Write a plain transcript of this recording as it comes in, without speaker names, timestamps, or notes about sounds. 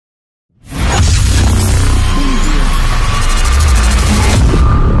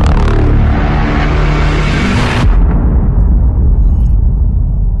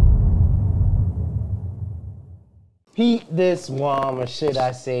Peep this W.O.M, or should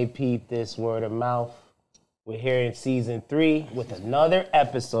I say peep this word of mouth. We're here in season 3 with another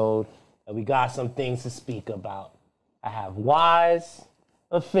episode, and we got some things to speak about. I have wise,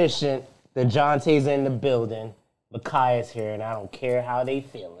 efficient, Dajonte's in the building, Maciah's here, and I don't care how they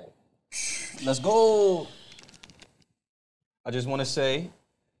feeling. Let's go. I just want to say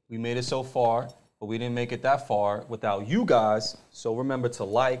we made it so far, but we didn't make it that far without you guys. So remember to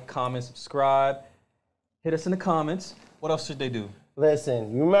like, comment, subscribe. Hit us in the comments. What else should they do?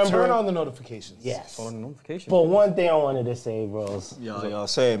 Listen, you remember... Turn on the notifications. Yes. Turn on the notifications. But one thing I wanted to say, bros. Yo,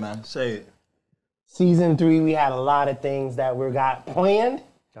 say it, man. Say it. Season 3, we had a lot of things that we got planned.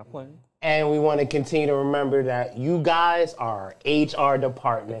 And we want to continue to remember that you guys are our HR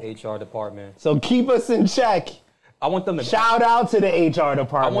department. HR department. So keep us in check. I want them to shout out to the HR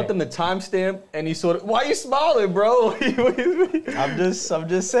department. I want them to timestamp any sort of. Why are you smiling, bro? I'm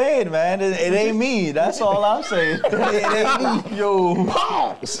just saying, man. It ain't me. That's all I'm saying. It ain't me. Yo,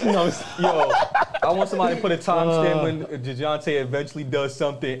 yo. I want somebody to put a timestamp when Dajonte eventually does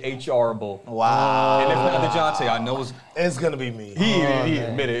something HRable. Wow. And if not Dajonte, I know it's gonna be me. He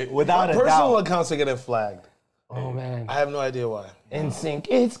admitted it. Without a doubt. Personal accounts are getting flagged. Oh, man. I have no idea why. In sync,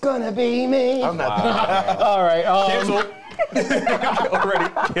 it's gonna be me. I'm not. All right. Cancel.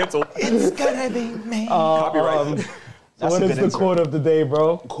 Already canceled. It's gonna be me. Copyright. So what is the quote of the day,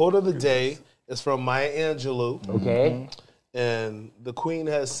 bro? Quote of the day is from Maciah Angelou. Okay. And the queen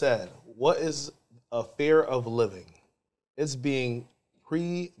has said, "What is a fear of living? It's being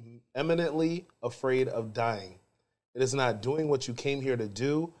preeminently afraid of dying. It is not doing what you came here to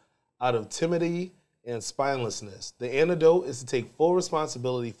do out of timidity and spinelessness. The antidote is to take full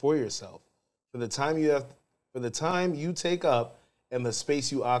responsibility for yourself, for the time you take up and the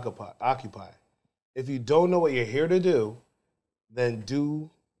space you occupy. If you don't know what you're here to do, then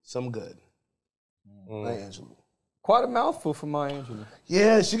do some good." Maciah Angelou. Quite a mouthful from Maciah Angelou.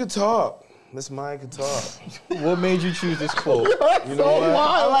 Yeah, she could talk. Miss Maya could talk. What made you choose this quote? You know what?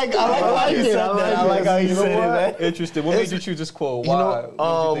 I like it. I like how you said it, man. Interesting. What made you choose this quote? Why? What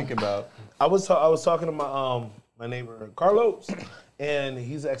were you thinking about? I was talking to my neighbor Carlos, and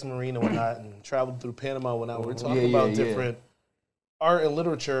he's ex-Marine and whatnot, and traveled through Panama and whatnot. We're talking about different art and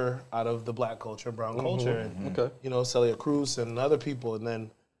literature out of the black culture, brown culture, and you know, Celia Cruz and other people. And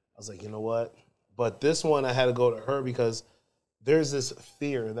then I was like, you know what? But this one I had to go to her because there's this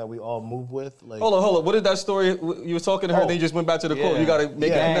fear that we all move with. Like, hold on. What is that story? You were talking to her, then you just went back to the quote. You got to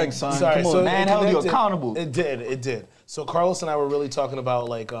make it connect, son. Sorry, come on. so Man held you accountable. It did. So Carlos and I were really talking about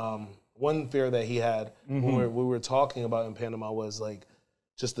like one fear that he had when we were talking about in Panama was like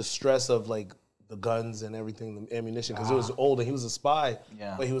just the stress of like the guns and everything, the ammunition, because it was old and he was a spy,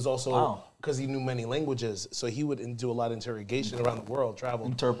 but he was also, because he knew many languages, so he would do a lot of interrogation around the world, travel.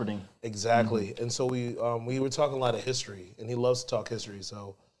 Interpreting. Exactly. And so we were talking a lot of history, and he loves to talk history,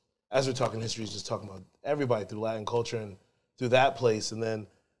 so as we're talking history, he's just talking about everybody through Latin culture and through that place, and then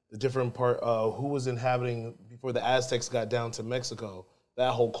the different part, who was inhabiting before the Aztecs got down to Mexico,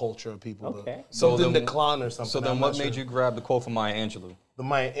 that whole culture of people. Okay. Something to clan or something. So then what made you grab the quote from Maciah Angelou? The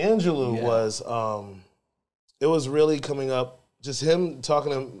Maciah Angelou was, it was really coming up, just him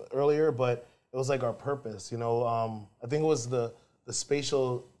talking to him earlier, but it was like our purpose, you know. I think it was the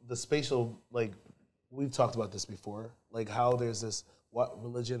spatial, like, we've talked about this before, like how there's this, what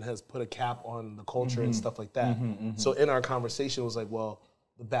religion has put a cap on the culture and stuff like that. So in our conversation, it was like, well,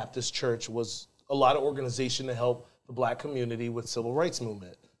 the Baptist Church was a lot of organization to help the black community with civil rights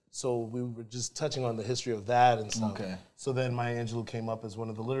movement. So we were just touching on the history of that and stuff. Okay. So then Maciah Angelou came up as one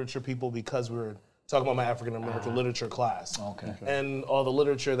of the literature people because we were talking about my African-American literature class. Okay. And all the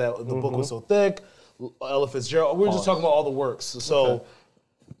literature that the book was so thick, Ella Fitzgerald, we were just talking about all the works. So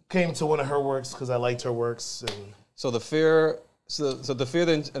came to one of her works because I liked her works. And so the fear, the fear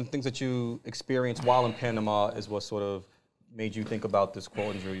and things that you experienced while in Panama is what sort of made you think about this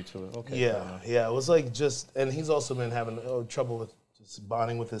quote and drew you to it. Okay. Yeah, it was like just, and he's also been having trouble with just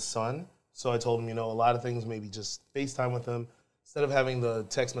bonding with his son. So I told him, you know, a lot of things, maybe just FaceTime with him instead of having the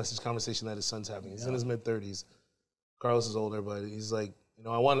text message conversation that his son's having. He's in his mid-30s. Carlos is older, but he's like, you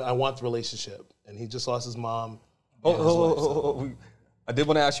know, I want the relationship. And he just lost his mom. I did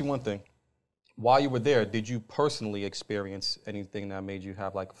want to ask you one thing. While you were there, did you personally experience anything that made you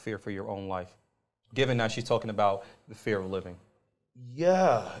have like fear for your own life? Given that she's talking about the fear of living.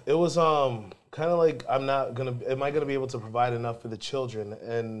 Yeah, it was kind of like, am I gonna be able to provide enough for the children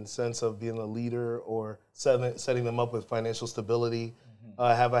in sense of being a leader or setting them up with financial stability?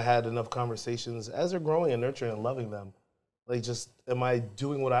 Have I had enough conversations as they're growing and nurturing and loving them? Like, just am I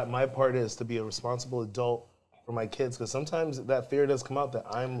doing what my part is to be a responsible adult for for my kids, because sometimes that fear does come out that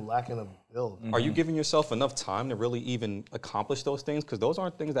I'm lacking a build. Are you giving yourself enough time to really even accomplish those things? Because those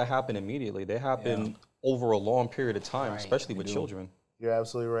aren't things that happen immediately. They happen over a long period of time, especially with children. You're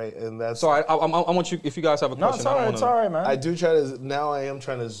absolutely right, and that's. So I want you, if you guys have a question. No, it's all right, man. I do try to now. I am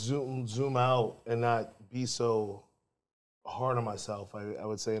trying to zoom out and not be so hard on myself. I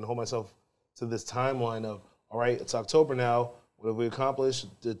would say, and hold myself to this timeline of, all right, it's October now. What have we accomplished?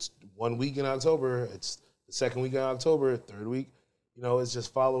 It's 1 week in October. It's the second week in October. Third week. You know, it's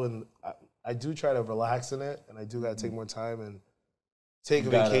just following. I do try to relax in it, and I do got to take more time and take a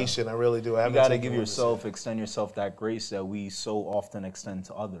vacation. I really do. You got to give yourself, extend yourself that grace that we so often extend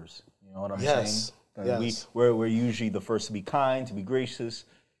to others. You know what I'm saying? Yes. We're usually the first to be kind, to be gracious,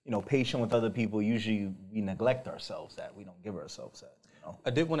 you know, patient with other people. Usually we neglect ourselves that. We don't give ourselves that. You know?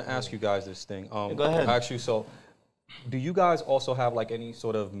 I did want to ask you guys this thing. Go ahead. Actually, so do you guys also have like any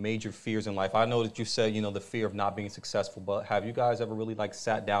sort of major fears in life? I know that you said, you know, the fear of not being successful, but have you guys ever really like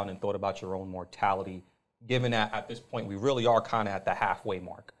sat down and thought about your own mortality, given that at this point we really are kind of at the halfway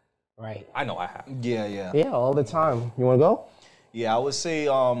mark? Right. I know I have. Yeah. Yeah, all the time. You want to go? Yeah, I would say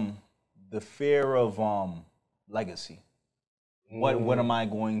the fear of legacy. What am I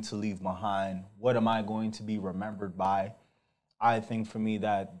going to leave behind? What am I going to be remembered by? I think for me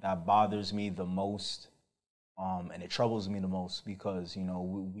that bothers me the most, and it troubles me the most because, you know,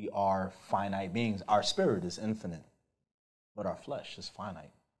 we are finite beings. Our spirit is infinite, but our flesh is finite.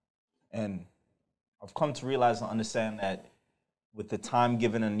 And I've come to realize and understand that with the time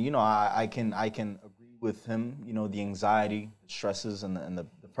given, and, you know, I can agree with him, you know, the anxiety, the stresses, and the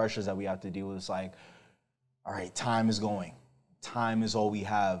pressures that we have to deal with. It's like, all right, time is going. Time is all we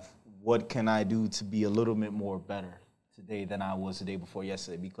have. What can I do to be a little bit more better today than I was the day before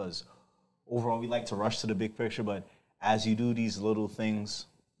yesterday? Because overall, we like to rush to the big picture, but as you do these little things,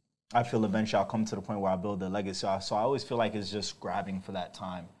 I feel eventually I'll come to the point where I build a legacy. So I always feel like it's just grabbing for that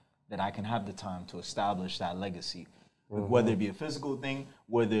time, that I can have the time to establish that legacy. Whether it be a physical thing,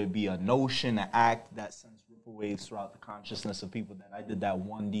 whether it be a notion, an act that sends ripple waves throughout the consciousness of people, that I did that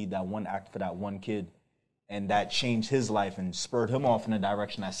one deed, that one act for that one kid, and that changed his life and spurred him off in a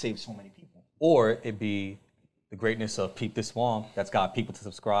direction that saved so many people. Or it be the greatness of Peep This W.O.M. that's got people to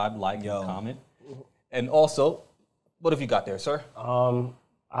subscribe, like, and comment. And also, what have you got there, sir?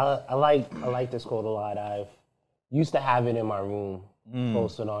 I like this quote a lot. I've used to have it in my room,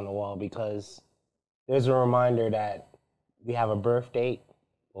 posted on the wall, because there's a reminder that we have a birth date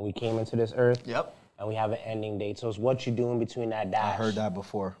when we came into this earth. Yep. And we have an ending date. So it's what you do in between that dash. I heard that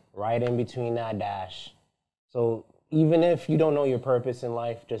before. Right in between that dash. So even if you don't know your purpose in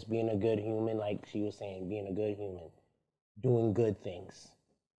life, just being a good human, like she was saying, being a good human, doing good things,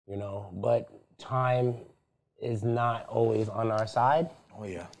 you know. But time is not always on our side. Oh,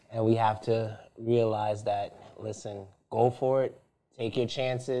 yeah. And we have to realize that, listen, go for it, take your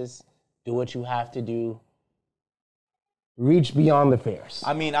chances, do what you have to do, reach beyond the fears.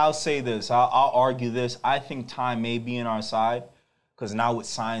 I mean, I'll say this, I'll argue this. I think time may be on our side, because now with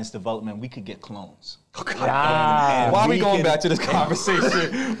science development, we could get clones. Why are we going back to this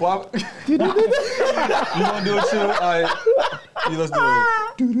conversation? Why? You want to do it too? All right. Yeah, let's do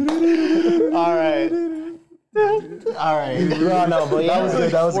it. All right. All right. No, but yeah,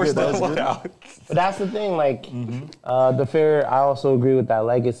 That was good. But that's the thing, like, the fear, I also agree with that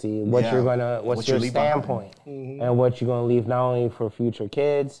legacy. What's your leave standpoint? And what you're gonna leave not only for future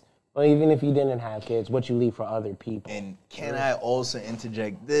kids, but even if you didn't have kids, what you leave for other people. And can I also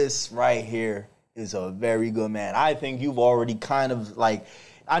interject, this right here is a very good man. I think you've already kind of like,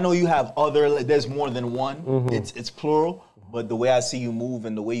 I know you have there's more than one, it's plural, but the way I see you move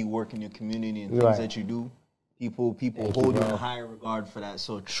and the way you work in your community and things that you do, people hold you in higher regard for that.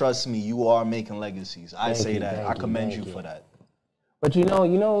 So trust me, you are making legacies. I commend you for that. But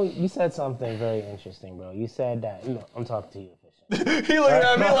you said something very interesting, bro. You said that, I'm talking to you. He looking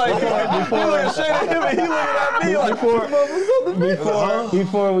at me like, he looking straight at him and he looking at me like,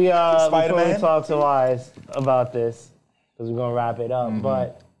 before we talk to Wise about this, because we're gonna wrap it up.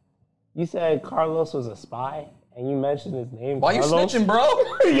 But you said Carlos was a spy, and you mentioned his name. Why Carlos? you snitching, bro?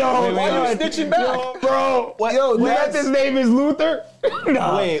 Why you snitching back, bro? His name is Luther.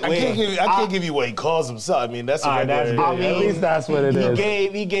 No, wait. I can't give you what he calls himself. I mean, that's at least that's what it is.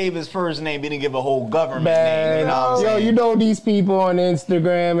 He gave his first name. He didn't give a whole government name. You know what I'm saying? You know these people on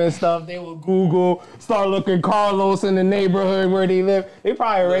Instagram and stuff. They will Google, start looking Carlos in the neighborhood where they live. They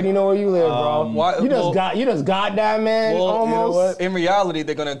probably already know where you live, bro. You just got that, man. Well, almost. You know what? In reality,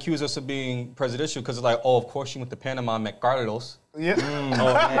 they're gonna accuse us of being presidential because it's like, oh, of course you went to Panama, met Carlos. Yeah.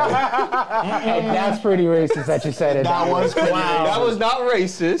 And that's pretty racist that you said it. That was pretty racist. That was not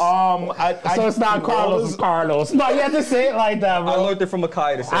racist. So it's not Carlos, it's Carlos. No, you have to say it like that, bro. I learned it from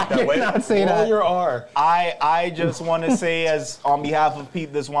Maciah to say it that way. I cannot say Roll that. your R. I just want to say, as on behalf of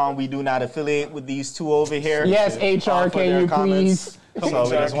Pete This One, we do not affiliate with these two over here. Yes, HR, For can their you comments. please? So we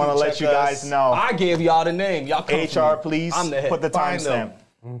just want to let you guys know. I gave y'all the name. Y'all come for HR, me. please I'm the head. put the Find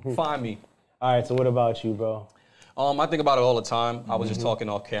timestamp. Find me. All right, so what about you, bro? I think about it all the time. I was just talking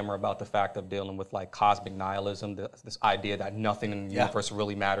off camera about the fact of dealing with like cosmic nihilism, this idea that nothing in the universe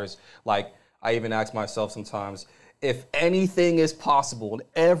really matters. Like, I even ask myself sometimes, if anything is possible and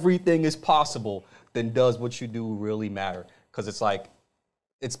everything is possible, then does what you do really matter? Because it's like,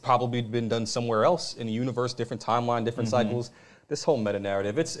 it's probably been done somewhere else in the universe, different timeline, different cycles. This whole meta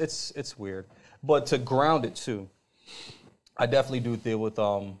narrative, it's weird. But to ground it too, I definitely do deal with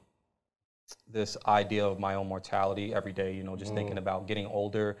this idea of my own mortality every day, you know, just thinking about getting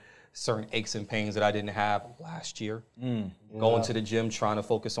older, certain aches and pains that I didn't have last year, going to the gym, trying to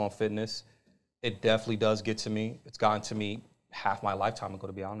focus on fitness. It definitely does get to me. It's gotten to me half my lifetime ago,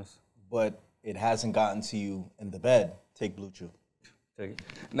 to be honest. But it hasn't gotten to you in the bed. Take Blue Chew.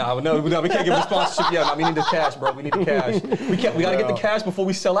 No, we can't give a sponsorship yet. We need the cash, bro. We need the cash. We gotta get the cash before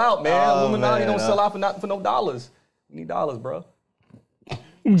we sell out, man. Illuminati don't sell out for no dollars. We need dollars, bro.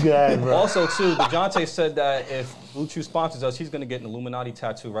 Good, bro. Also, too, Dajonte said that if Blue Chew sponsors us, he's going to get an Illuminati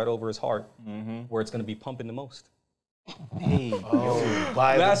tattoo right over his heart, where it's going to be pumping the most.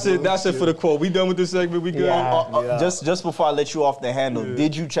 That's it. That's it for the quote. We done with this segment. We good. Just before I let you off the handle,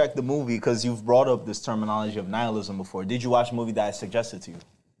 did you check the movie? Because you've brought up this terminology of nihilism before. Did you watch a movie that I suggested to you?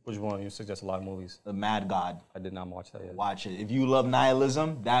 Which one? You suggest a lot of movies. The Mad God. I did not watch that yet. Watch it. If you love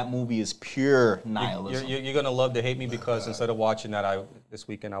nihilism, that movie is pure nihilism. You're gonna love to hate me because instead of watching that, this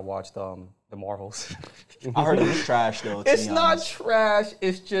weekend I watched the Marvels. I heard it was trash though. It's not trash.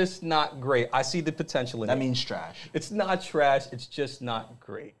 It's just not great. I see the potential in it. That means trash. It's not trash. It's just not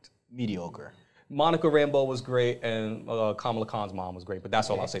great. Mediocre. Monica Rambeau was great, and Kamala Khan's mom was great. But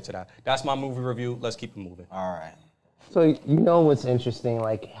that's all I'll say to that. That's my movie review. Let's keep it moving. All right. So you know what's interesting,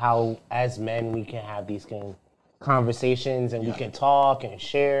 like how as men we can have these conversations and we can talk and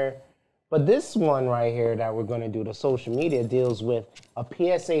share. But this one right here that we're gonna do, the social media, deals with a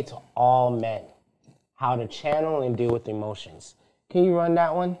PSA to all men, how to channel and deal with emotions. Can you run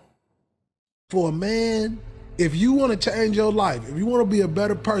that one? For a man, if you want to change your life, if you want to be a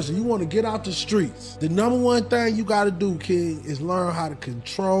better person, you want to get out the streets, the number one thing you got to do, King, is learn how to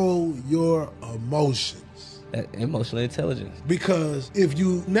control your emotions. Emotional intelligence. Because if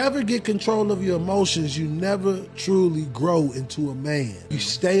you never get control of your emotions, you never truly grow into a man. You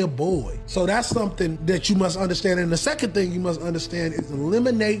stay a boy. So that's something that you must understand. And the second thing you must understand is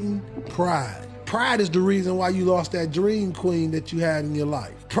eliminating pride. Pride is the reason why you lost that dream queen that you had in your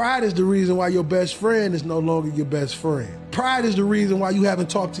life. Pride is the reason why your best friend is no longer your best friend. Pride is the reason why you haven't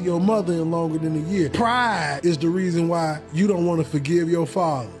talked to your mother in longer than a year. Pride is the reason why you don't want to forgive your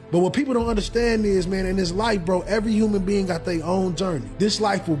father. But what people don't understand is, man, in this life, bro, every human being got their own journey. This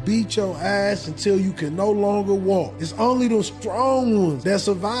life will beat your ass until you can no longer walk. It's only the strong ones that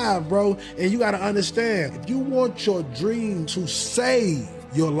survive, bro. And you got to understand, if you want your dream to save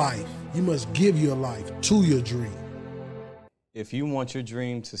your life, you must give your life to your dream. If you want your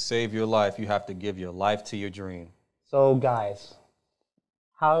dream to save your life, you have to give your life to your dream. So guys,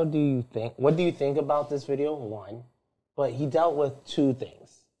 what do you think about this video? One, but he dealt with two things.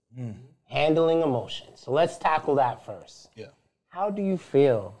 Handling emotions. So let's tackle that first. Yeah. How do you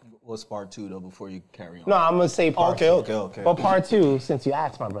feel? What's part two though? Before you carry on. No, I'm gonna say part two. Okay. But part two, since you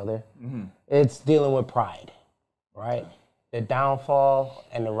asked, my brother, it's dealing with pride, right? The downfall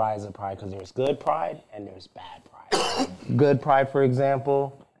and the rise of pride, because there's good pride and there's bad pride. Good pride, for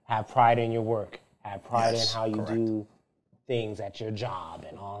example, have pride in your work, have pride in how you do things at your job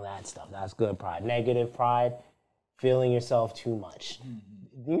and all that stuff. That's good pride. Negative pride, feeling yourself too much.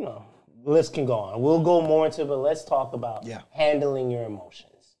 You know, the list can go on. We'll go more into it, but let's talk about handling your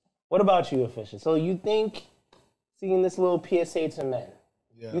emotions. What about you, Official? So you think, seeing this little PSA to men,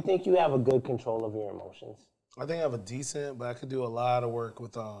 you think you have a good control of your emotions? I think I have a decent, but I could do a lot of work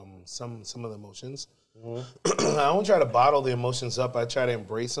with some of the emotions. I don't try to bottle the emotions up. I try to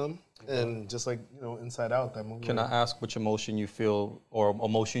embrace them, and just like Inside Out, that movie. Can I ask which emotion you feel, or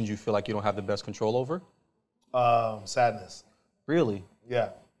emotions you feel like you don't have the best control over? Sadness. Really? Yeah.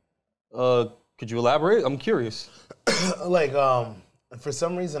 Could you elaborate? I'm curious. Like, for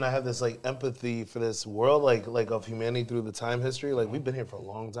some reason, I have this like empathy for this world, like of humanity through the time history. Like we've been here for a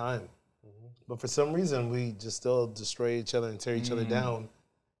long time. But for some reason, we just still destroy each other and tear each other down,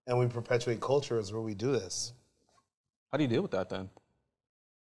 and we perpetuate cultures where we do this. How do you deal with that then?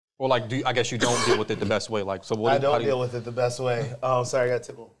 Or like, I guess you don't deal with it the best way. Like, so what? I don't deal with it the best way. Oh, sorry, I got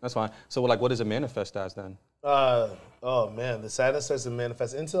tickled. That's fine. So like, what does it manifest as then? Oh man, the sadness starts to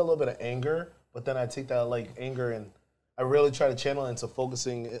manifest into a little bit of anger, but then I take that like anger and I really try to channel it into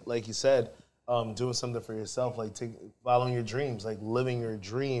focusing, like you said, doing something for yourself, like following your dreams, like living your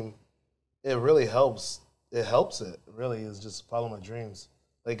dream. It really helps. It really is just follow my dreams.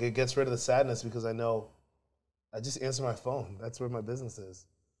 Like it gets rid of the sadness because I know I just answer my phone. That's where my business is.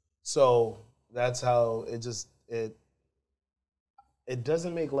 So that's how it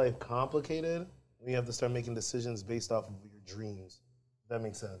doesn't make life complicated. You have to start making decisions based off of your dreams. If that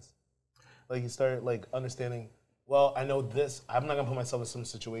makes sense. Like you start like understanding, well, I know this. I'm not gonna put myself in some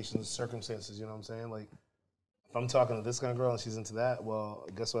situations, circumstances, you know what I'm saying? Like if I'm talking to this kind of girl and she's into that, well,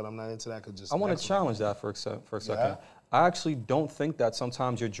 guess what? I'm not into that. I want to challenge that for a second. Yeah. I actually don't think that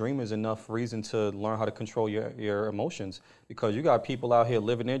sometimes your dream is enough reason to learn how to control your emotions, because you got people out here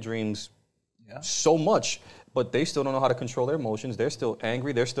living their dreams so much, but they still don't know how to control their emotions. They're still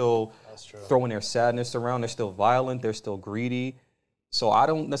angry. They're still throwing their sadness around. They're still violent. They're still greedy. So I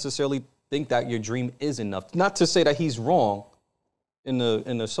don't necessarily think that your dream is enough. Not to say that he's wrong in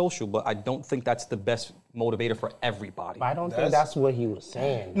the social, but I don't think that's the best motivator for everybody. But I don't think that's what he was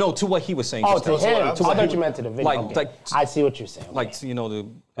saying. No, to what he was saying. Oh, just to now. him. I thought you meant to the video. Like, Okay. like, I see what you're saying. like, you know,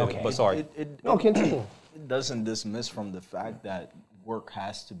 Okay. but sorry. No, continue. It doesn't dismiss from the fact that work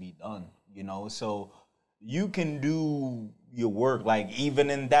has to be done, you know? So you can do your work, like even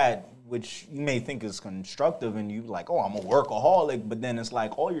in that, which you may think is constructive and you like, oh, I'm a workaholic, but then it's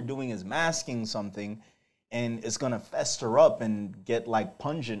like all you're doing is masking something and it's gonna fester up and get like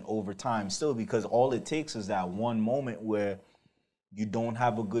pungent over time still, because all it takes is that one moment where you don't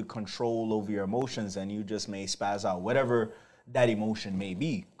have a good control over your emotions and you just may spaz out, whatever that emotion may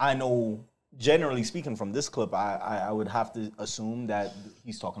be. I know, generally speaking from this clip, I would have to assume that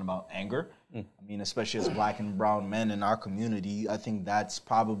he's talking about anger. I mean, especially as black and brown men in our community, I think that's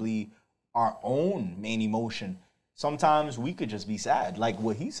probably our own main emotion. Sometimes we could just be sad, like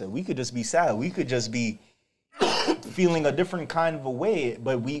what he said. We could just be sad. We could just be feeling a different kind of a way,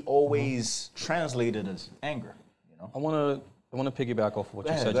 but we always translate it as anger. You know? I want to piggyback off of what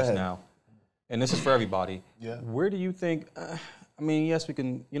you said just now, and this is for everybody. Yeah. Where do you think? I mean, yes, we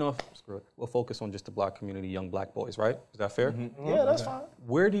can. You know, screw it. We'll focus on just the black community, young black boys, right? Is that fair? Yeah, that's fine.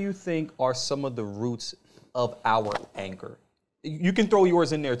 Where do you think are some of the roots of our anger? You can throw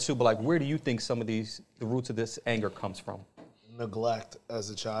yours in there too, but like, where do you think some of the roots of this anger comes from? Neglect as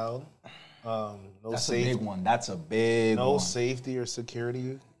a child. That's a big one. That's a big one. No safety or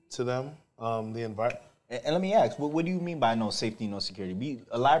security to them. The environment. And let me ask, what do you mean by no safety, no security?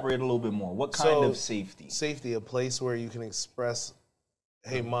 Elaborate a little bit more. What kind of safety? Safety, a place where you can express,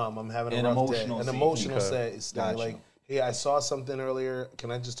 hey, Mom, I'm having An a rough emotional day. An safety. emotional Okay. stay. Gotcha. Like, hey, I saw something earlier.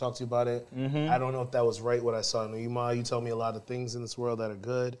 Can I just talk to you about it? I don't know if that was right, what I saw. I know you, Ma, you tell me a lot of things in this world that are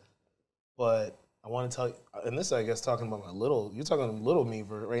good, but I want to tell you, and this, I guess, talking about you're talking to little me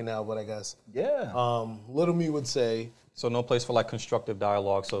right now, but I guess. Yeah. Little me would say. So no place for like constructive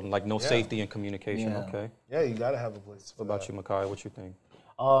dialogue. So like no safety and communication. Yeah. Okay. Yeah, you got to have a place. What about you, Maciah? What you think?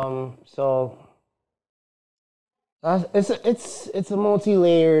 So it's a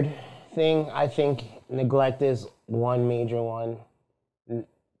multi-layered thing. I think neglect is one major one,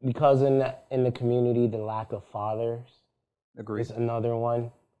 because in the community, the lack of fathers Agreed. is another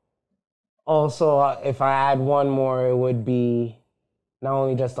one. Also, if I add one more, it would be not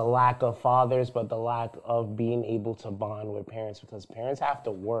only just the lack of fathers, but the lack of being able to bond with parents, because parents have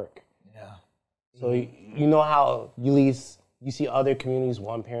to work. Yeah. So you know how you see other communities,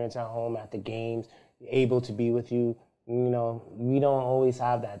 one parent's at home at the games, able to be with you. You know, we don't always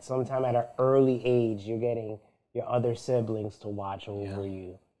have that. Sometime at an early age, you're getting your other siblings to watch over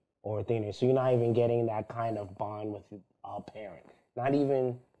you or things. So you're not even getting that kind of bond with a parent. Not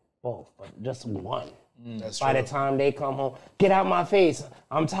even both, but just one. By the time they come home, get out my face.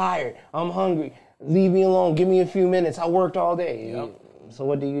 I'm tired. I'm hungry. Leave me alone. Give me a few minutes. I worked all day. Yep. So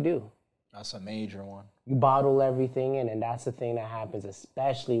what do? That's a major one. You bottle everything in, and that's the thing that happens,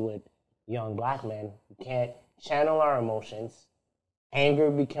 especially with young black men. We can't channel our emotions.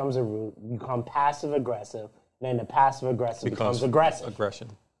 Anger becomes a root. You become passive aggressive. Then the passive aggressive becomes aggressive. Aggression.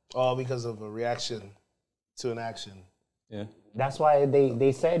 All because of a reaction to an action. Yeah. That's why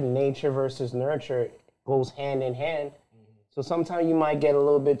they said nature versus nurture goes hand in hand. So sometimes you might get a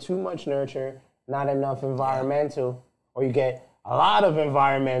little bit too much nurture, not enough environmental, or you get a lot of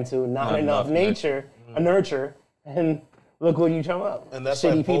environmental, not enough nature, nurture, and look what you come up. And that's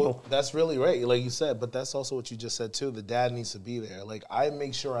shitty people. That's really right, like you said. But that's also what you just said too. The dad needs to be there. Like I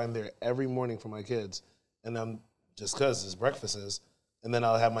make sure I'm there every morning for my kids, and I'm just because it's breakfasts, and then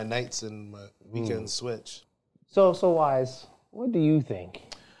I'll have my nights and my weekends switch. So Wise, what do you think?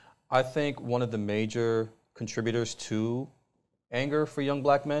 I think one of the major contributors to anger for young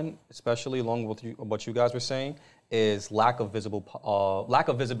black men, especially along with what you guys were saying, is lack of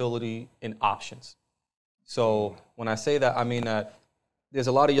visibility in options. So when I say that, I mean that there's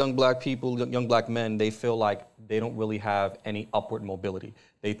a lot of young black people, young black men, they feel like they don't really have any upward mobility.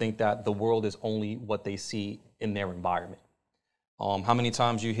 They think that the world is only what they see in their environment. How many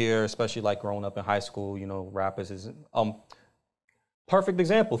times you hear, especially like growing up in high school, you know, rappers is, perfect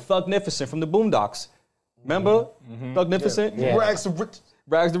example, Thugnificent from the Boondocks. Remember? Thugnificent? Yeah. Rags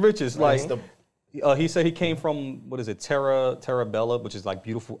to riches. Like, he said he came from, what is it, Terra Bella, which is like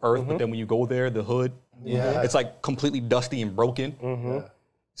beautiful earth, but then when you go there, the hood, it's like completely dusty and broken.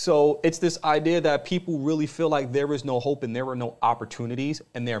 So it's this idea that people really feel like there is no hope and there are no opportunities,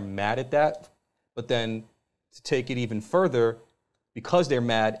 and they're mad at that. But then to take it even further, because they're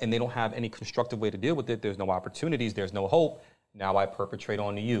mad and they don't have any constructive way to deal with it, there's no opportunities, there's no hope, now I perpetrate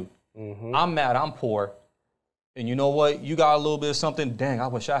onto you. I'm mad, I'm poor, and you know what? You got a little bit of something, dang, I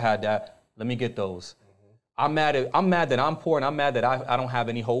wish I had that. Let me get those. I'm mad that I'm poor, and I'm mad that I don't have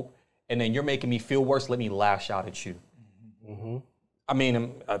any hope, and then you're making me feel worse, let me lash out at you. I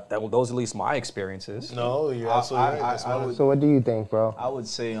mean, those are at least my experiences. No, you're absolutely right. So what do you think, bro? I would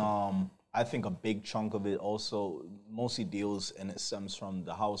say, I think a big chunk of it also mostly deals and it stems from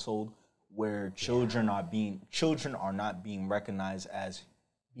the household where children are not being recognized as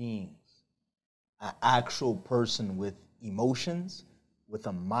beings, an actual person with emotions, with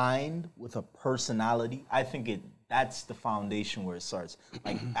a mind, with a personality. I think that's the foundation where it starts.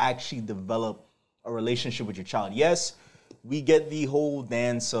 Like actually develop a relationship with your child. Yes, we get the whole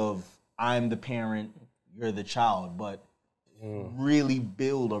dance of I'm the parent, you're the child, but really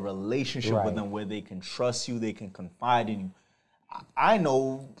build a relationship with them where they can trust you, they can confide in you. I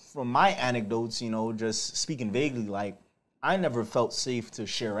know from my anecdotes, you know, just speaking vaguely, like I never felt safe to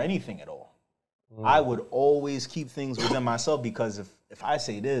share anything at all. I would always keep things within myself because if I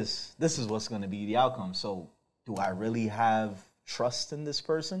say this is what's going to be the outcome. So do I really have trust in this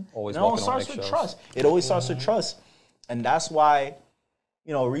person? Always it all walking on starts with eggshells. trust. It always starts with trust. And that's why,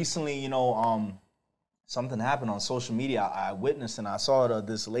 you know, recently, you know, something happened on social media. I witnessed and I saw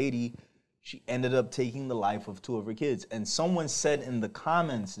this lady, she ended up taking the life of 2 of her kids. And someone said in the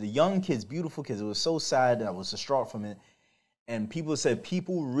comments, the young kids, beautiful kids, it was so sad, I was distraught from it. And people said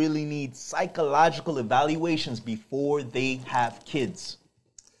people really need psychological evaluations before they have kids.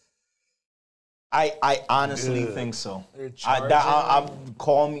 I honestly think so. I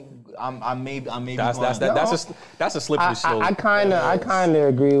may be That's a slippery slope. I kind of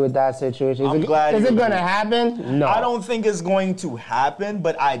agree with that situation. Is it going to happen? No. I don't think it's going to happen,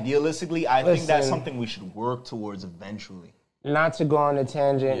 but idealistically, I think that's something we should work towards eventually. Not to go on a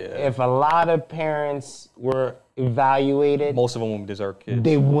tangent, if a lot of parents were evaluated, Most of them wouldn't deserve kids.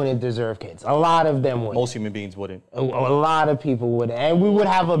 they wouldn't deserve kids. A lot of them would. Most human beings wouldn't. A lot of people would, and we would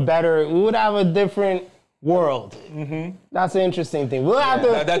have a different world. That's an interesting thing. We'll have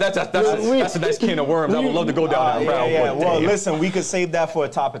to. That's a nice can of worms. I would love to go down that route. Well, listen, we could save that for a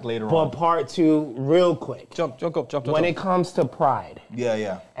topic later But on. part 2, real quick. Jump. When it comes to pride,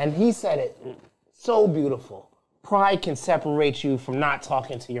 Yeah. and he said it so beautiful. Pride can separate you from not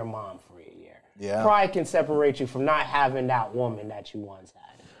talking to your mom for a year. Yeah. Pride can separate you from not having that woman that you once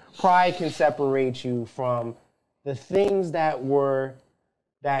had. Pride can separate you from the things that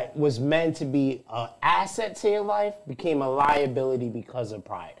was meant to be an asset to your life became a liability because of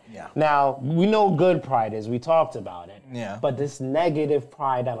pride. Yeah. Now, we know good pride is, we talked about it. Yeah. But this negative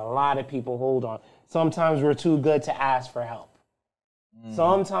pride that a lot of people hold on, sometimes we're too good to ask for help.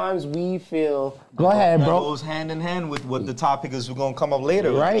 Sometimes we feel, go ahead, That bro. goes hand in hand with what the topic is we're going to come up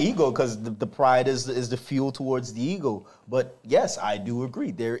later. Right. Ego, because the pride is the fuel towards the ego. But yes, I do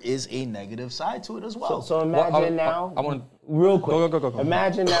agree. There is a negative side to it as well. So imagine now, real quick. Go.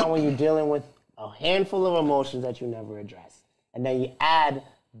 Imagine now when you're dealing with a handful of emotions that you never address, and then you add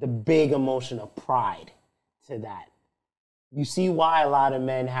the big emotion of pride to that. You see why a lot of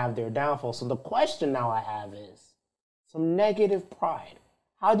men have their downfall. So the question now I have is, some negative pride.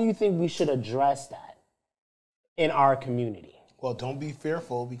 How do you think we should address that in our community? Well, don't be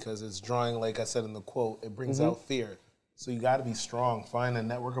fearful because it's drawing, like I said in the quote, it brings out fear. So you got to be strong. Find a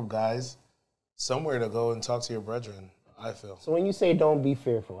network of guys, somewhere to go and talk to your brethren, I feel. So when you say don't be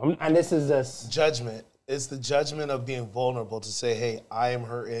fearful, and this is a Judgment. It's the judgment of being vulnerable to say, hey, I am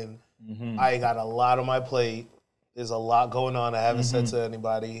hurting. I got a lot on my plate. There's a lot going on I haven't said to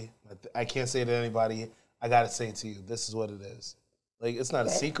anybody. I can't say to anybody. I got to say it to you. This is what it is. Like, it's not a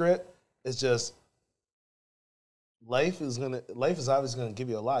secret. It's just life is obviously gonna give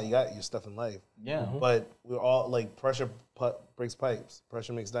you a lot. You got your stuff in life. Yeah. But we're all like pressure breaks pipes.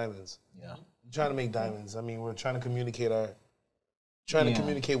 Pressure makes diamonds. Yeah. We're trying to make diamonds. I mean, we're trying to communicate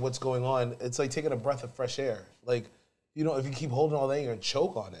what's going on. It's like taking a breath of fresh air. Like, you know, if you keep holding all that, you're gonna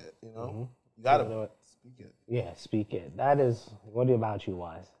choke on it. You know, you gotta speak it. Yeah, speak it. That is. What about you,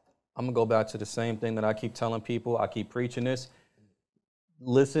 Wise? I'm gonna go back to the same thing that I keep telling people. I keep preaching this.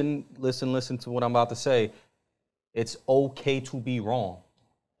 Listen to what I'm about to say. It's okay to be wrong.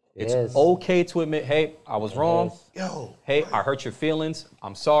 It's okay to admit, hey, I was wrong. Yo, hey, I hurt your feelings.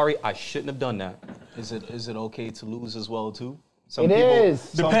 I'm sorry. I shouldn't have done that. Is it okay to lose as well too?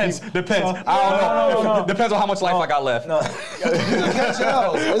 Depends. I don't know. Depends on how much life I got left. catch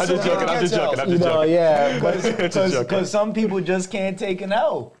L's. I'm just joking. Yeah, Because some people just can't take an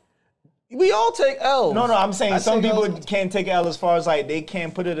L. We all take L's. No, I'm saying some people L's. can't take L as far as like they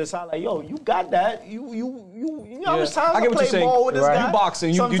can't put it aside. Like, yo, you got that. You know how much time I get what play you're saying. ball with this Right. guy. You boxing,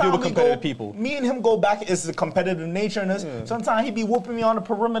 you deal with Sometimes we competitive go- people. Me and him go back. It's the competitive nature in this. Sometimes he be whooping me on the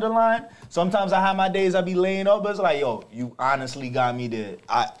perimeter line. Sometimes I have my days I be laying up, but it's like, yo, you honestly got me there.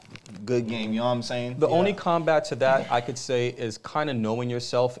 Good game. You know what I'm saying? The only combat to that I could say is kind of knowing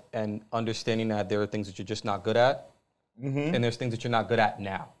yourself and understanding that there are things that you're just not good at, and there's things that you're not good at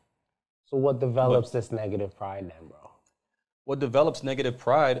now. So what develops this negative pride then, bro? What develops negative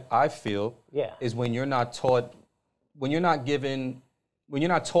pride, I feel, Yeah. is when you're not taught, when you're not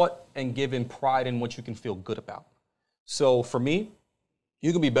taught and given pride in what you can feel good about. So for me,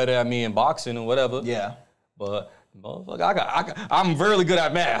 you can be better at me in boxing or whatever. Yeah. But motherfucker, I'm really good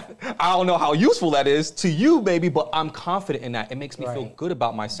at math. I don't know how useful that is to you, baby, but I'm confident in that. It makes me feel good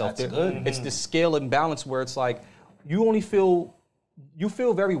about myself. That's good. It's the scale and balance where it's like you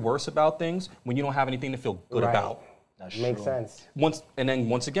feel very worse about things when you don't have anything to feel good about. Makes sense. Once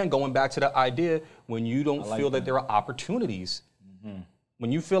again, going back to the idea, when you don't feel that there are opportunities,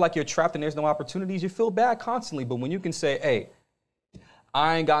 when you feel like you're trapped and there's no opportunities, you feel bad constantly. But when you can say, hey,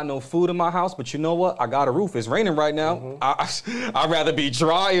 I ain't got no food in my house, but you know what? I got a roof. It's raining right now. I'd rather be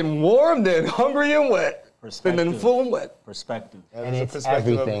dry and warm than hungry and wet. Than full and wet. Perspective. And it's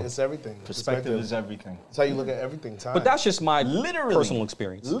perspective everything. It's everything. Perspective is everything. That's how you look at everything. Time. But that's just my Literally. personal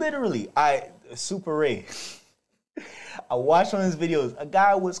experience. Literally, Super Ray. I watched one of his videos. A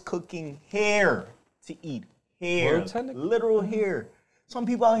guy was cooking hair to eat. Hair. Word technically? Literal hair. Some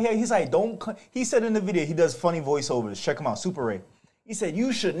people out here, he's like, he said in the video, he does funny voiceovers. Check him out, Super Ray. He said,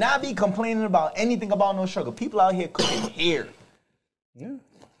 you should not be complaining about anything about no struggle. People out here cooking hair. Yeah.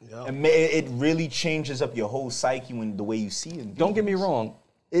 And it really changes up your whole psyche when the way you see it. Don't get me wrong.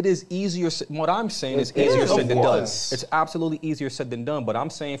 It is easier. What I'm saying is easier said than done. It's absolutely easier said than done. But I'm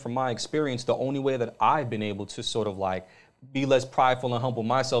saying from my experience, the only way that I've been able to sort of like be less prideful and humble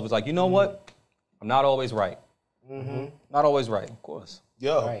myself is like, you know what? I'm not always right. Not always right. Of course.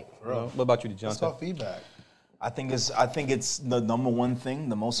 Yo, Right. bro. What about you, It's Dajonte? called feedback. I think it's the number one thing.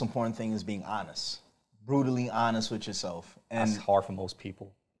 The most important thing is being honest, brutally honest with yourself. And That's hard for most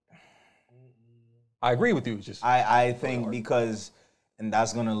people. I agree with you. Just I think because, and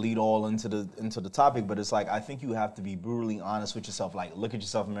that's gonna lead all into the topic. But it's like I think you have to be brutally honest with yourself. Like look at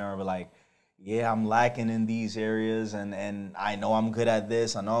yourself in the mirror, and be like, yeah, I'm lacking in these areas, and I know I'm good at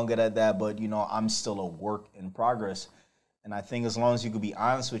this. I know I'm good at that, but you know I'm still a work in progress. And I think as long as you could be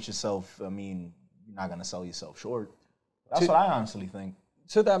honest with yourself, I mean, you're not gonna sell yourself short. That's what I honestly think.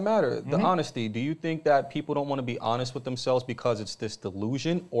 to that matter, the honesty. Do you think that people don't want to be honest with themselves because it's this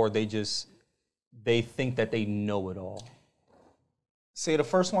delusion, or they think that they know it all? Say the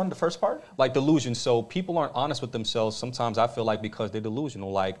first part? Like delusion. So people aren't honest with themselves. Sometimes I feel like because they're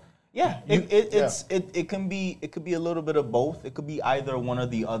delusional. Like Yeah, it can be a little bit of both. It could be either one or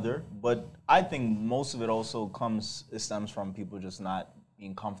the other. But I think most of it also stems from people just not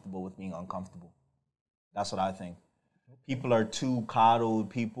being comfortable with being uncomfortable. That's what I think. People are too coddled.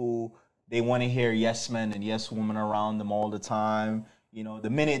 People, they want to hear yes men and yes women around them all the time. You know, the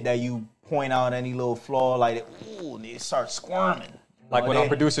minute that you point out any little flaw, like, ooh, they start squirming. Like when our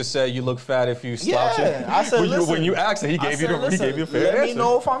producer said, "You look fat if you slouch it." Yeah, I said, when you asked him, he gave you a fair answer. Let me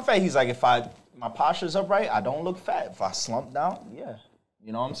know if I'm fat. He's like, if my posture's upright, I don't look fat. If I slump down, yeah,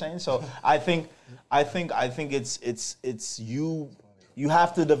 you know what I'm saying. So I think it's you. You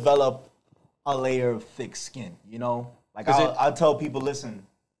have to develop a layer of thick skin. You know, like I'll tell people, listen,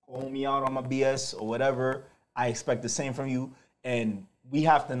 call me out on my BS or whatever. I expect the same from you, and we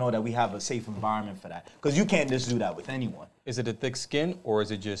have to know that we have a safe environment for that, because you can't just do that with anyone. Is it a thick skin, or is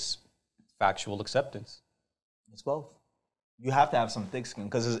it just factual acceptance? It's both. You have to have some thick skin,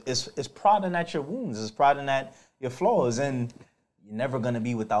 because it's prodding at your wounds. It's prodding at your flaws, and you're never going to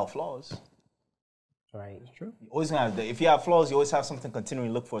be without flaws. Right. It's true. You always gonna have if you have flaws, you always have something continually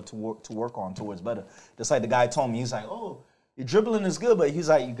look for to work on towards better. Just like the guy told me, he's like, oh, your dribbling is good, but he's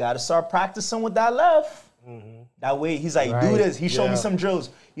like, you gotta start practicing with that left. That way, he's like, do this. He showed me some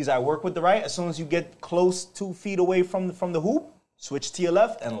drills. He's like, work with the right. As soon as you get close 2 feet away from the hoop, switch to your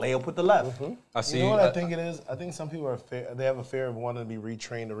left and lay up with the left. I see. You know what I think it is? I think some people are they have a fear of wanting to be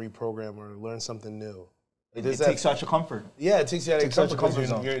retrained or reprogrammed or learn something new. It takes such a comfort. Yeah, it takes you out of such a comfort comfort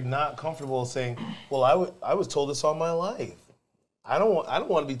zone. zone. You're not comfortable saying, "Well, I was told this all my life. I don't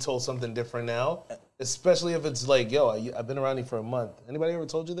want to be told something different now." Especially if it's like, "Yo, I've been around you for a month." Anybody ever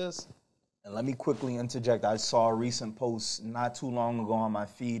told you this? And let me quickly interject. I saw a recent post not too long ago on my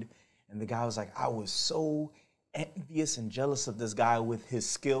feed, and the guy was like, I was so envious and jealous of this guy with his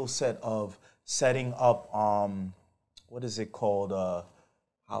skill set of setting up, what is it called?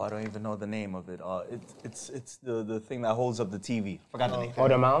 I don't even know the name of it. It's the thing that holds up the TV. Forgot the name. Oh,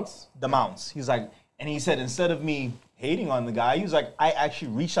 the mounts? The mounts. He was like, and he said, instead of me hating on the guy, he was like, I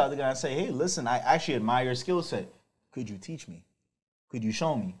actually reached out to the guy and say, hey, listen, I actually admire your skill set. Could you teach me? Could you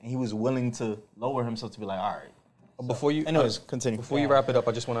show me? And he was willing to lower himself to be like, all right. Before you, anyways, continue. Before you wrap it up,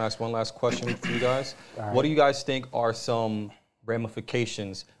 I just want to ask one last question for you guys. What do you guys think are some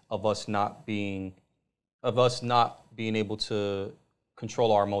ramifications of us not being able to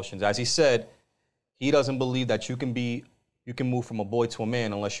control our emotions? As he said, he doesn't believe that you can move from a boy to a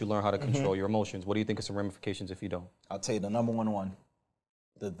man unless you learn how to control your emotions. What do you think are some ramifications if you don't? I'll tell you the number one.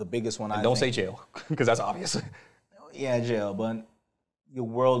 The biggest one. And don't say jail, because that's obvious. Yeah, jail, but your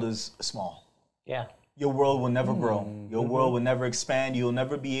world is small. Yeah. Your world will never grow. Your world will never expand. You'll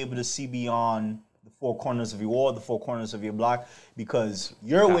never be able to see beyond the 4 corners of your wall, the 4 corners of your block, because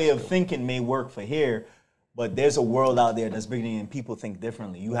your way of thinking may work for here, but there's a world out there that's bigger and people think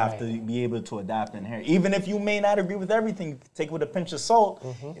differently. You have to be able to adapt in here. Even if you may not agree with everything, take it with a pinch of salt.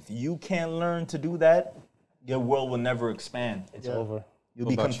 If you can't learn to do that, your world will never expand. It's over. You'll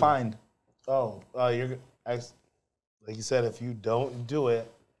be confined. You're like you said, if you don't do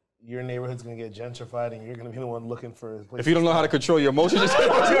it, your neighborhood's gonna get gentrified, and you're gonna be the one looking for a place. If you don't know how to control your emotions, it's gonna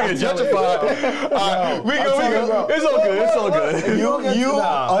get gentrified. We go. It's all good. It's all good.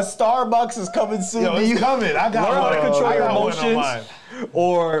 A Starbucks is coming soon. Yo, it's coming. I got Learn how to control your emotions.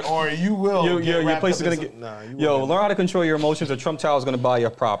 Or you will. your place is gonna get. Learn how to control your emotions, or Trump Tower is gonna buy your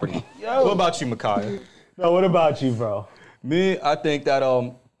property. What about you, Maciah? No, what about you, bro? Me, I think that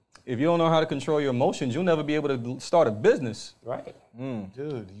if you don't know how to control your emotions, you'll never be able to start a business. Right. Dude,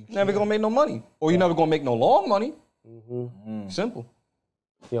 you Never gonna make no money, or you're never gonna make no long money. Simple.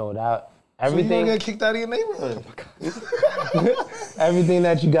 Yo, that So you everything. gonna get kicked out of your neighborhood. Everything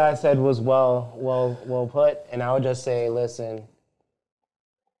that you guys said was well put, and I would just say, listen,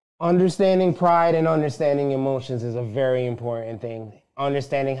 understanding pride and understanding emotions is a very important thing.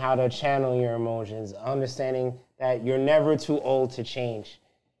 Understanding how to channel your emotions, understanding that you're never too old to change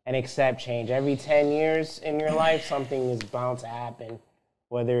and accept change. Every 10 years in your life, something is bound to happen,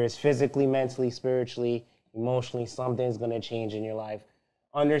 whether it's physically, mentally, spiritually, emotionally, something's gonna change in your life.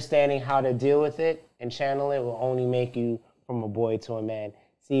 Understanding how to deal with it and channel it will only make you from a boy to a man.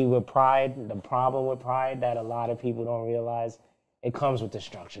 See, with pride, the problem with pride that a lot of people don't realize, it comes with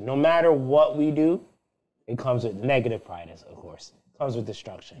destruction. No matter what we do, it comes with negative pride, of course. It comes with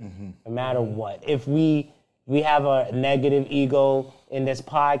destruction. No matter what. If we have a negative ego in this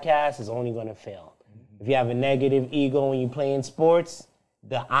podcast, it's only gonna fail. If you have a negative ego when you play in sports,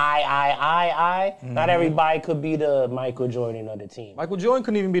 the I, not everybody could be the Michael Jordan of the team. Michael Jordan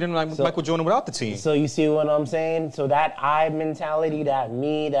couldn't even be Michael Jordan without the team. So you see what I'm saying? So that I mentality, that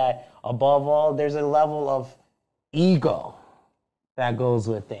me, that above all, there's a level of ego that goes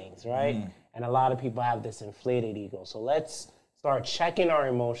with things, right? And a lot of people have this inflated ego. So let's start checking our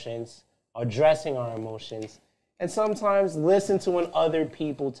emotions, addressing our emotions, and sometimes listen to when other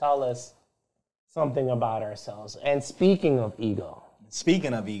people tell us something about ourselves. And speaking of ego,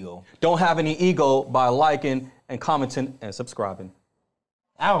 Don't have any ego by liking and commenting and subscribing.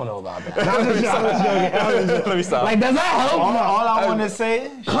 I don't know about that. I'm just joking. Let me stop. Like, does that help? All I want to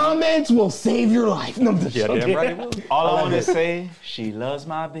say, Comments will save your life. No, I'm just Yeah, joking. damn right it will. all I want to say, she loves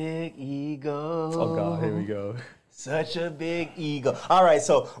my big ego. Oh God, here we go. Such a big ego. All right,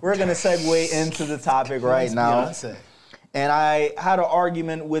 so we're gonna segue into the topic right now. Beyonce. And I had an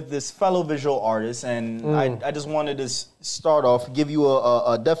argument with this fellow visual artist, and I just wanted to start off, give you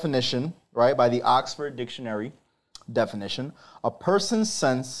a definition, right, by the Oxford Dictionary definition. A person's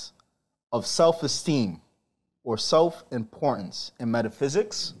sense of self-esteem or self-importance in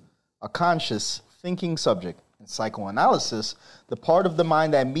metaphysics, a conscious thinking subject. In psychoanalysis, the part of the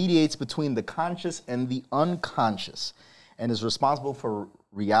mind that mediates between the conscious and the unconscious and is responsible for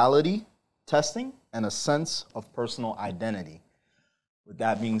reality testing and a sense of personal identity. With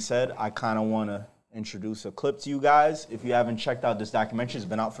that being said, I kind of want to introduce a clip to you guys. If you haven't checked out this documentary, it's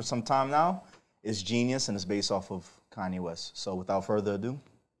been out for some time now. It's genius, and it's based off of Kanye West. So without further ado,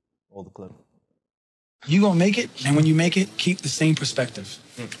 roll the clip. You gonna make it, and when you make it, keep the same perspective.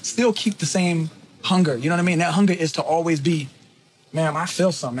 Still keep the same hunger, you know what I mean? That hunger is to always be, man, I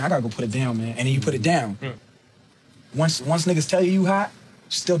feel something, I gotta go put it down, man. And then you put it down. Once niggas tell you hot,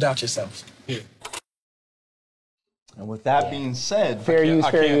 still doubt yourself. And with that being said, Fair use.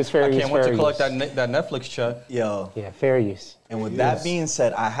 I can't wait to collect that Netflix check. yo. Yeah, fair use. And with that being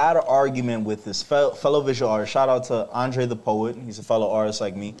said, I had an argument with this fellow visual artist. Shout out to Andre the Poet. He's a fellow artist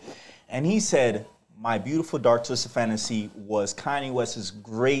like me. And he said, my beautiful dark twisted fantasy was Kanye West's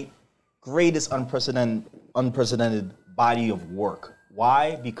greatest unprecedented body of work.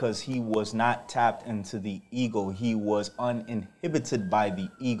 Why? Because he was not tapped into the ego. He was uninhibited by the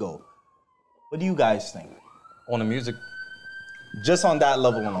ego. What do you guys think? On the music, Just on that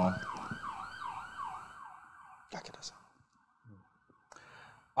level alone.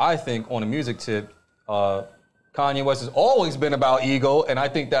 I think on the music tip, Kanye West has always been about ego, and I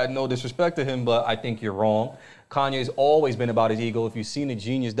think that, no disrespect to him, but I think you're wrong. Kanye's always been about his ego. If you've seen the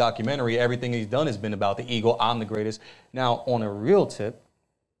Genius documentary, everything he's done has been about the ego. I'm the greatest. Now, on a real tip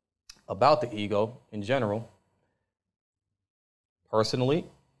about the ego in general, personally,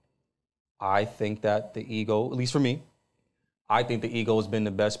 I think that the ego, at least for me, I think the ego has been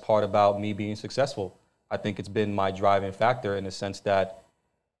the best part about me being successful. I think it's been my driving factor in the sense that,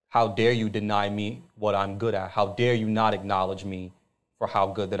 how dare you deny me what I'm good at? How dare you not acknowledge me for how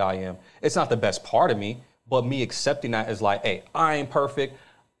good that I am? It's not the best part of me, but me accepting that is like, hey, I ain't perfect.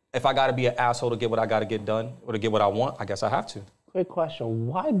 If I gotta be an asshole to get what I gotta get done or to get what I want, I guess I have to. Quick question.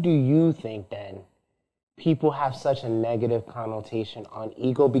 Why do you think then people have such a negative connotation on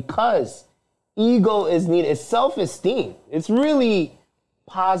ego? Because ego is needed. It's self-esteem. It's really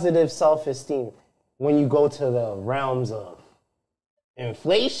positive self-esteem when you go to the realms of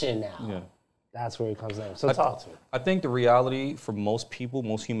inflation now. Yeah. That's where it comes in. So talk to me. I think the reality for most people,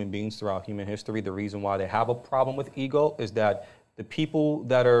 most human beings throughout human history, the reason why they have a problem with ego is that the people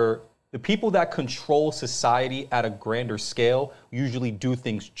that control society at a grander scale usually do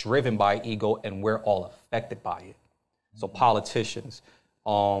things driven by ego, and we're all affected by it. So politicians,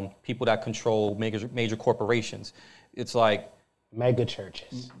 people that control major corporations. It's like Mega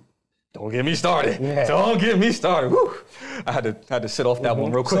churches. Don't get me started. Yeah. Don't get me started. Woo. I had to sit off that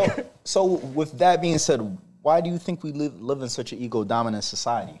one real quick. So with that being said, why do you think we live in such an ego-dominant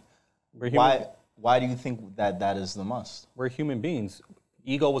society? Why do you think that is the must? We're human beings.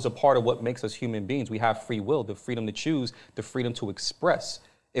 Ego was a part of what makes us human beings. We have free will, the freedom to choose, the freedom to express.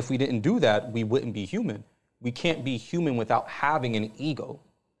 If we didn't do that, we wouldn't be human. We can't be human without having an ego.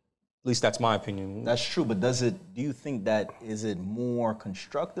 At least that's my opinion. That's true, but do you think that, is it more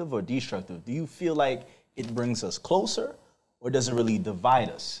constructive or destructive? Do you feel like it brings us closer, or does it really divide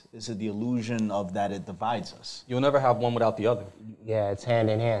us? Is it the illusion of that it divides us? You'll never have one without the other. Yeah, it's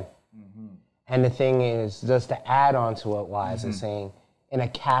hand in hand. And the thing is, just to add on to what Wise is saying, in a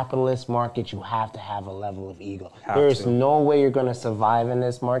capitalist market, you have to have a level of ego. There's no way you're gonna survive in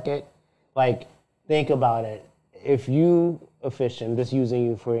this market. Like, think about it. If you, efficient, just using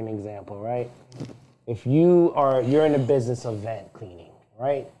you for an example, right? If you're in the business of vent cleaning,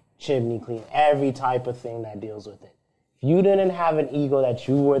 right? Chimney cleaning, every type of thing that deals with it. If you didn't have an ego that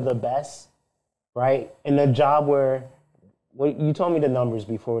you were the best, right? In a job where, you told me the numbers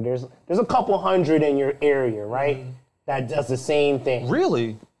before, there's a couple hundred in your area, right? That does the same thing.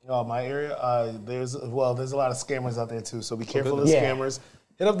 Really? Oh, my area, there's a lot of scammers out there too, so be careful of the Yeah. scammers.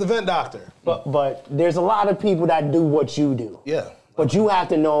 Hit up the vent doctor. But there's a lot of people that do what you do. Yeah. But you have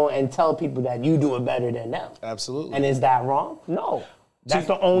to know and tell people that you do it better than them. Absolutely. And is that wrong? No. That's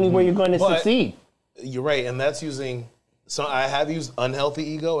the only way you're going to But- succeed. You're right, and that's using. So I have used unhealthy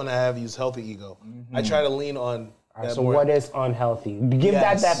ego, and I have used healthy ego. I try to lean on. All right, that so more. what is unhealthy? Give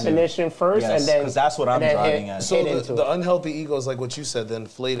Yes. that definition first, Yes, and then 'cause that's what I'm and then driving at. So hit into the it. unhealthy ego is like what you said, the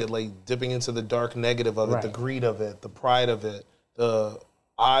inflated, like dipping into the dark negative of it, the Right. greed of it, the pride of it,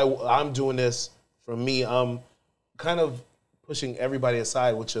 I'm doing this for me. I'm kind of pushing everybody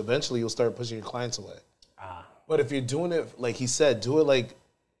aside, which eventually you'll start pushing your clients away. But if you're doing it, like he said, do it like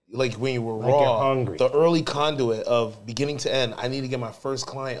when you were Like you're raw, hungry. the early conduit of beginning to end. I need to get my first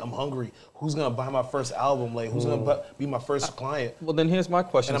client. I'm hungry. Who's gonna buy my first album? Like who's gonna be my first client? Well, then here's my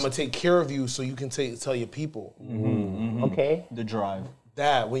question. And I'm gonna take care of you so you can tell your people. Okay. The drive.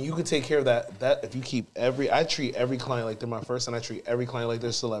 That when you can take care of that if you keep I treat every client like they're my first, and I treat every client like they're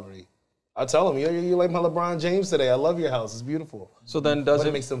a celebrity. I tell them, you like my LeBron James today. I love your house. It's beautiful. So then But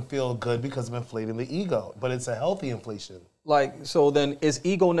it makes them feel good because of inflating the ego. But it's a healthy inflation. so then is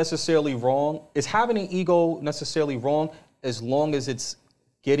ego necessarily wrong? Is having an ego necessarily wrong as long as it's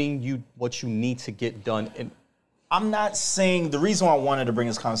getting you what you need to get done? And I'm not saying the reason why I wanted to bring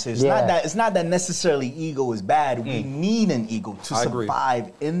this conversation. It's not that necessarily ego is bad. We need an ego to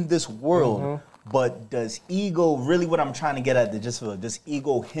survive in this world. But does ego really, what I'm trying to get at, does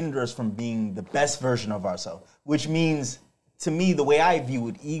ego hinder us from being the best version of ourselves? Which means, to me, the way I view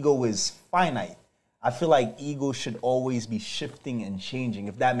it, ego is finite. I feel like ego should always be shifting and changing,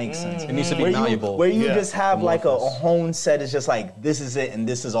 if that makes sense. It needs to be malleable. Where you just have like a hone set, it's just like, this is it and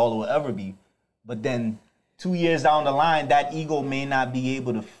this is all it will ever be. But then 2 years down the line, that ego may not be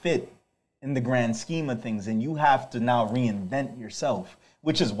able to fit in the grand scheme of things, and you have to now reinvent yourself.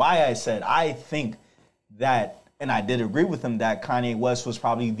 Which is why I said I think that, and I did agree with him, that Kanye West was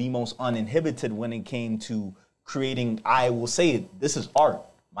probably the most uninhibited when it came to creating, I will say it, this is art.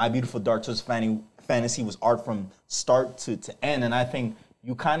 My Beautiful Dark Twisted Fantasy was art from start to end, and I think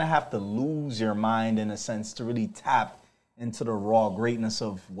you kind of have to lose your mind in a sense to really tap into the raw greatness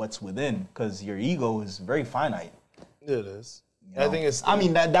of what's within, because your ego is very finite. It is. I think it's. I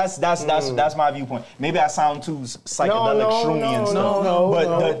mean, that's my viewpoint. Maybe I sound too psychedelic, shroomy and stuff.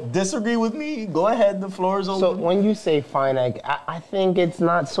 But disagree with me. Go ahead. The floor is open. So when you say finite, I think it's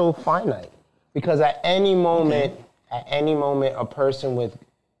not so finite, because at any moment, a person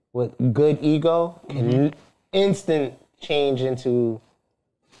with good ego can instant change into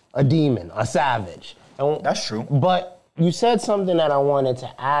a demon, a savage. That's true. But you said something that I wanted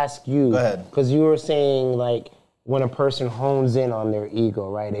to ask you. Go ahead. Because you were saying, like, when a person hones in on their ego,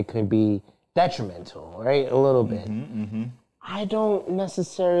 right, it could be detrimental, right, a little bit. I don't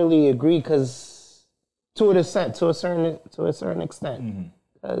necessarily agree, because to a certain extent,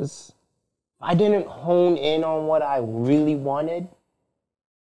 because I didn't hone in on what I really wanted,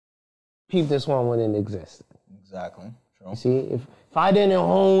 This One wouldn't exist. Exactly. True. You see, if I didn't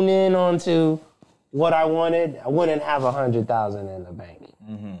hone in onto what I wanted, I wouldn't have 100,000 in the bank.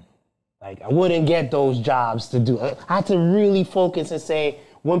 Like, I wouldn't get those jobs to do. I had to really focus and say,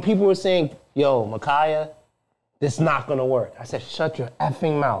 when people were saying, yo, Maciah, this is not gonna work, I said, shut your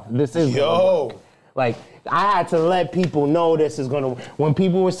effing mouth. This is gonna work. Like, I had to let people know this is gonna work. When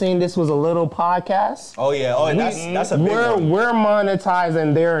people were saying this was a little podcast. Oh, yeah. Oh, that's a big one. We're monetized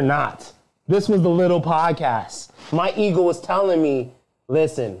and they're not. This was the little podcast. My ego was telling me,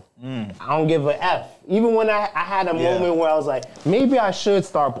 listen, I don't give a F. Even when I had a moment where I was like, maybe I should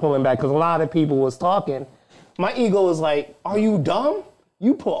start pulling back, because a lot of people was talking. My ego was like, are you dumb?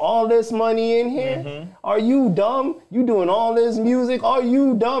 You put all this money in here? Are you dumb? You doing all this music? Are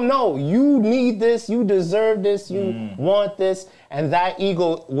you dumb? No, you need this. You deserve this. You want this. And that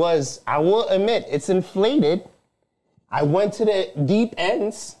ego was, I will admit, it's inflated. I went to the deep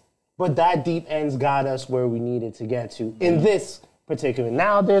ends, but that deep ends got us where we needed to get to in this particular.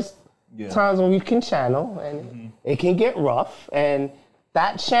 Now there's times when we can channel and it can get rough, and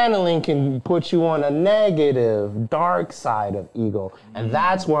that channeling can put you on a negative, dark side of ego. And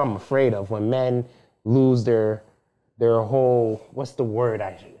that's where I'm afraid of, when men lose their whole, what's the word?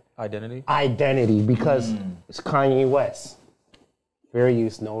 Identity? Identity, because it's Kanye West. Fair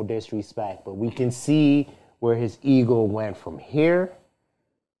use, no disrespect, but we can see where his ego went from here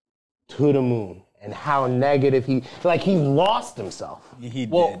to the moon, and how negative he lost himself. He did.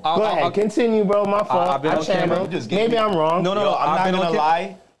 Go ahead, continue, bro. My fault. I've been on camera. Maybe I'm wrong. No, I'm not gonna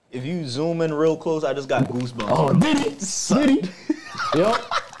lie. If you zoom in real close, I just got goosebumps. Oh, did he?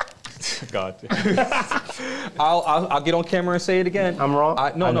 Yep. God. I'll get on camera and say it again. I'm wrong?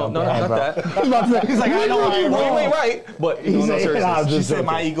 No, not that. He's like, I know I'm wrong. You ain't right. But He said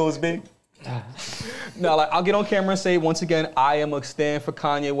my ego is big. No, like, I'll get on camera and say, once again, I am a stand for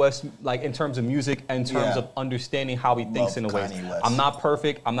Kanye West, like, in terms of music, in terms of understanding how he thinks in a way. I'm not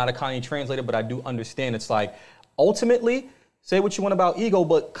perfect. I'm not a Kanye translator, but I do understand. It's like, ultimately, say what you want about ego,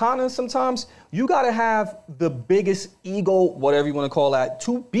 but kind of sometimes you got to have the biggest ego, whatever you want to call that,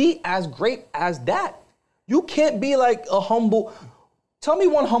 to be as great as that. You can't be like a humble, tell me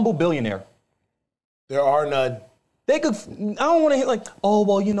one humble billionaire. There are none. They could, I don't want to hear like, oh,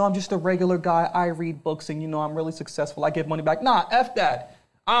 well, you know, I'm just a regular guy. I read books and, you know, I'm really successful. I give money back. Nah, F that.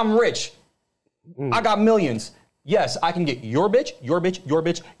 I'm rich. I got millions. Yes, I can get your bitch,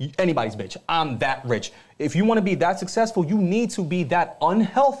 anybody's bitch. I'm that rich. If you want to be that successful, you need to be that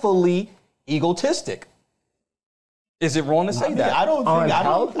unhealthily egotistic. Is it wrong to say that? I don't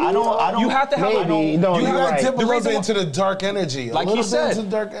think, you have to have, maybe, no, You you're gotta right. dip a little bit into the dark energy. Like he said,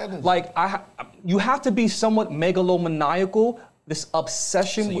 into dark energy. like you have to be somewhat megalomaniacal This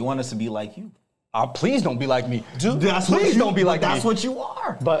obsession. So you with, want us to be like you? please don't be like me. Dude, Please don't be like me. That's what you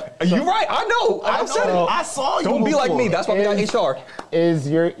are. But You're right. I know. I said it. I saw you. Don't be like me. That's why we got HR. is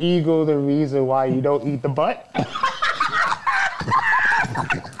your ego the reason why you don't eat the butt?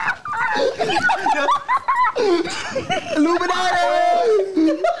 Illuminati.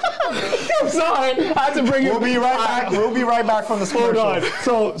 I'm sorry, I had to bring it. We'll be right back. We'll be right back from the Hold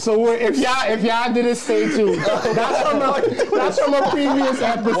commercial. on. So if y'all didn't stay tuned, that's from a previous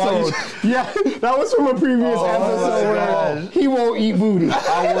episode. Yeah, that was from a previous episode where he won't eat booty.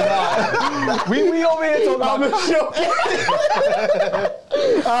 I will not. We over here talking about the show.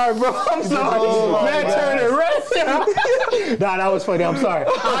 All right, bro. I'm sorry. Man, turn it red. Nah, that was funny. I'm sorry.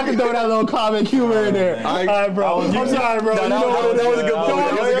 I had to throw that little comic humor in there. All right, bro. I'm sorry, bro. That was a good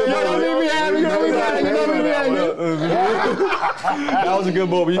one. Don't leave me happy. That was a good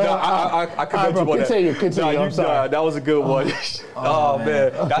moment. I commend you on that. Continue. I'm sorry. That was a good one. Oh,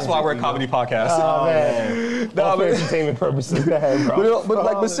 man. That's why we're a comedy podcast. Oh, man. No, For entertainment purposes. Go ahead, bro.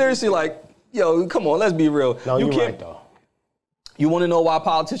 But seriously, like, yo, come on, let's be real. No, you're right, though. You want to know why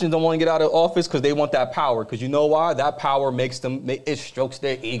politicians don't want to get out of office? Because they want that power. Because you know why? That power makes them, it strokes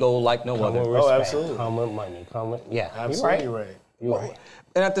their ego like no other. Respect, absolutely. Come with money. Yeah, Absolutely right. You're right.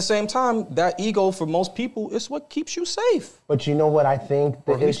 And at the same time, that ego for most people is what keeps you safe. But you know what I think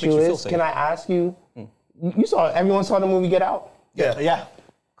the Or at least issue makes you feel is? safe. Can I ask you? Everyone saw the movie Get Out? Yeah.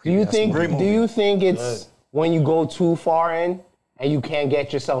 Do you think great movie. it's when you go too far in and you can't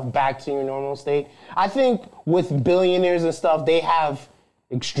get yourself back to your normal state? I think with billionaires and stuff, they have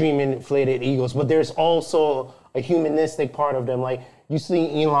extreme inflated egos, but there's also a humanistic part of them. Like, you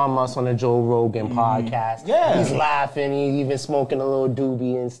see Elon Musk on the Joe Rogan podcast. Yeah. He's laughing, he's even smoking a little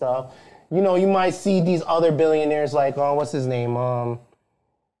doobie and stuff. You know, you might see these other billionaires like, what's his name?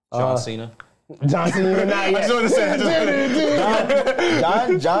 John Cena. John Cena, not yet.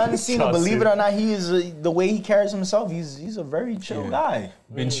 John Cena, believe it or not, he is the way he carries himself. He's a very chill guy.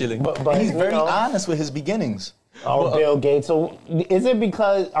 Been chilling. But He's you very know, honest with his beginnings. Bill Gates. So is it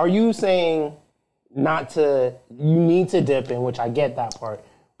because, are you saying you need to dip in, which I get that part,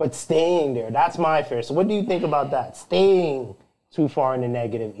 but staying there, that's my fear. So what do you think about that? Staying too far in the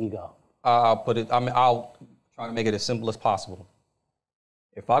negative ego? I'll try to make it as simple as possible.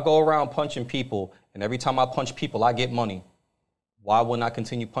 If I go around punching people, and every time I punch people, I get money, why wouldn't I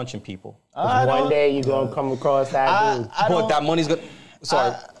continue punching people? One day you're going to come across that dude. But that money's good.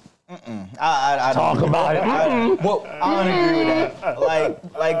 Sorry. I Talk about it. I don't agree with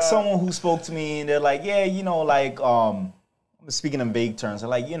that. Like someone who spoke to me and they're like, yeah, you know, like I'm speaking in vague terms.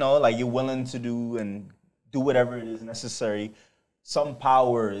 Like, you know, like you're willing to do whatever it is necessary. Some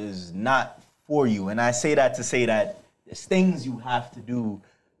power is not for you, and I say that to say that there's things you have to do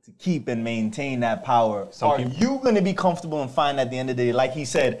to keep and maintain that power. Are you going to be comfortable and fine at the end of the day? Like he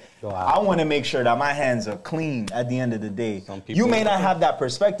said, I want to make sure that my hands are clean at the end of the day. You may not have that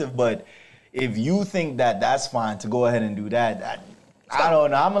perspective, but if you think that that's fine to go ahead and do that, I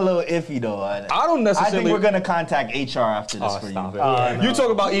don't know. I'm a little iffy though. I don't necessarily. I think we're gonna contact HR after this for stop you. it. You talk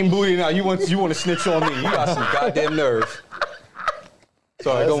about eating booty now. You want to snitch on me? You got some goddamn nerve.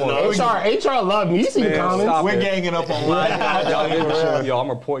 Sorry, go on. HR love me. You see the comments. We're ganging up on Yo, I'm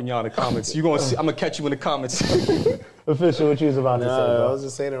reporting y'all in the comments. You gonna see? I'm gonna catch you in the comments. Official, what you was about to say, bro? I was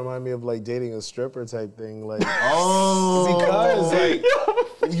just saying it reminded me of like dating a stripper type thing. Like, because like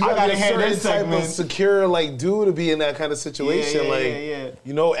you gotta hear this type of secure like dude to be in that kind of situation.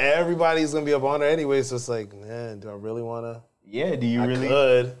 You know everybody's gonna be up on her anyway. So it's like, man, do I really wanna? Yeah, do you really? I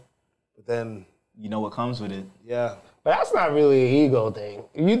could, but then you know what comes with it. Yeah. But that's not really an ego thing.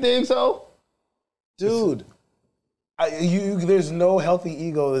 You think so? Dude, there's no healthy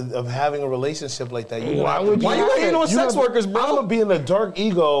ego of having a relationship like that. Why you hating on sex workers, bro? I'm gonna be in a dark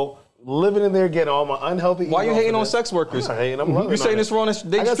ego, living in there, getting all my unhealthy ego. Why you hating on sex workers? I'm not hating, I'm loving You saying this wrong to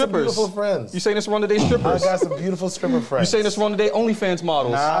date I got strippers? some beautiful friends. You saying this wrong to date strippers? I got some beautiful stripper friends. You saying this wrong to date OnlyFans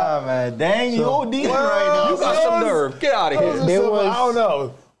models? Nah, man. Dang, you ODing right now. You got some nerve. Get out of here. I don't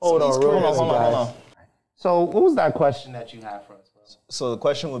know. Hold on, real quick, Hold guys. on. So what was that question that you had for us, bro? So the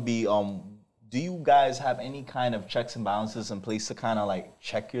question would be, do you guys have any kind of checks and balances in place to kind of like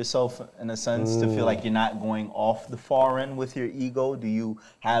check yourself in a sense to feel like you're not going off the far end with your ego? Do you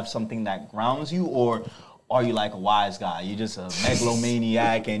have something that grounds you, or are you like a wise guy? You're just a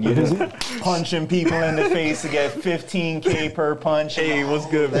megalomaniac and you're just punching people in the face to get $15K per punch? Hey, what's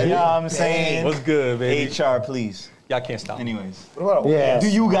good, baby? You know what I'm saying? What's good, baby? HR, please. Y'all can't stop. Anyways. Yeah. Do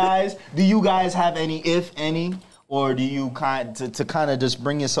you guys have any, if any, or do you kind of just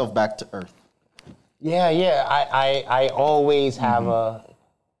bring yourself back to earth? Yeah. I always have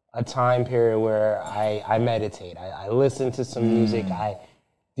a time period where I meditate. I listen to some music. I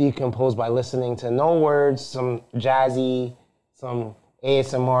decompose by listening to no words, some jazzy, some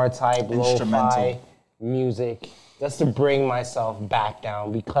ASMR type, lo-fi music, just to bring myself back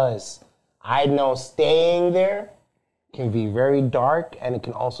down, because I know staying there can be very dark, and it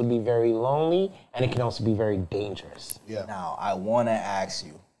can also be very lonely, and it can also be very dangerous. Yeah. Now, I want to ask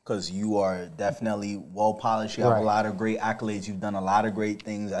you, because you are definitely well polished. You have a lot of great accolades. You've done a lot of great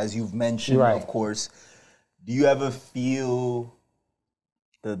things, as you've mentioned, of course. Do you ever feel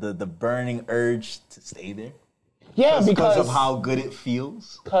the burning urge to stay there? Yeah, because of how good it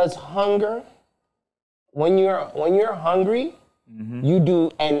feels. Because hunger, when you're hungry, you do.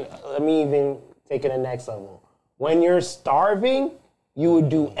 And let me even take it to the next level. When you're starving, you would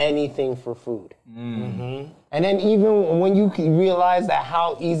do anything for food. And then even when you realize that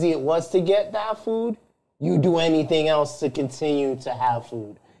how easy it was to get that food, you do anything else to continue to have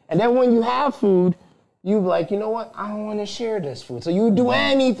food. And then when you have food, you like, you know what? I don't want to share this food. So you do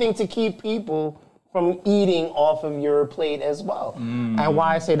anything to keep people from eating off of your plate as well. And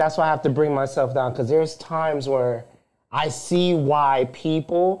why I say that's why I have to bring myself down, because there's times where I see why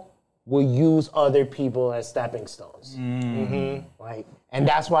people will use other people as stepping stones. Like, and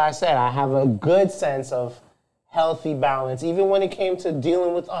that's why I said I have a good sense of healthy balance, even when it came to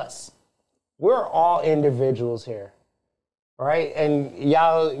dealing with us. We're all individuals here, right? And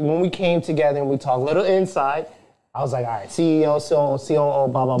y'all, when we came together and we talked a little inside, I was like, all right, CEO,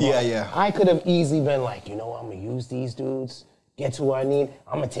 COO, blah, blah, blah. Yeah. I could have easily been like, you know what, I'm gonna use these dudes, get to what I need.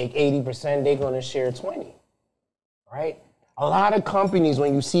 I'm gonna take 80%, they're gonna share 20, right? A lot of companies,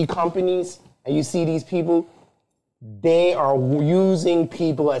 when you see companies and you see these people, they are using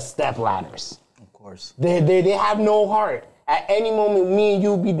people as step ladders. Of course. They have no heart. At any moment, me and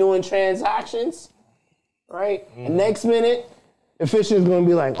you be doing transactions, right? And next minute, the fisher is gonna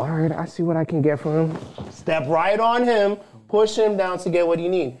be like, all right, I see what I can get from him. Step right on him, push him down to get what you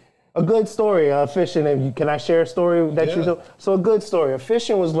need. A good story, fishing, can I share a story that you know? So a good story,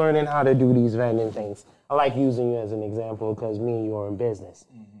 fishing was learning how to do these vending things. I like using you as an example because me and you are in business.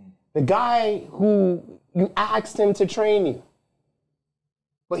 The guy who you asked him to train you,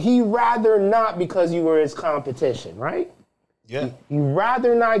 but he rather not because you were his competition, right? Yeah. He'd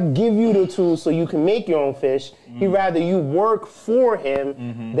rather not give you the tools so you can make your own fish. He'd rather you work for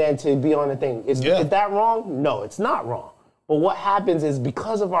him than to be on the thing. Is that wrong? No, it's not wrong. But what happens is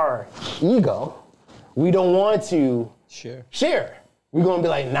because of our ego, we don't want to share. We're gonna be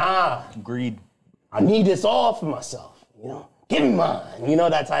like, nah. Greed. I need this all for myself, you know? Give me mine, you know,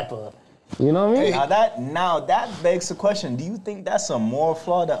 that type of, you know what I mean? Now that begs the question, do you think that's a moral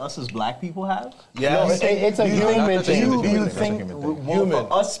flaw that us as black people have? Yeah. No, it's a human thing. Do you think,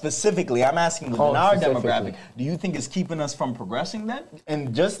 for us specifically, I'm asking within our demographic, do you think it's keeping us from progressing then?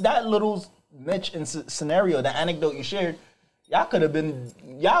 And just that little niche and scenario, the anecdote you shared,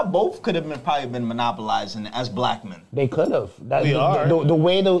 y'all both could have probably been monopolizing it as black men. They could have. The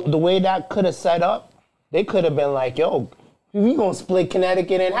way that could have set up, they could have been like, yo, we gonna split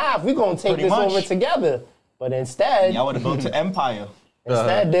Connecticut in half. We gonna take this over together. But instead, y'all would have built an empire.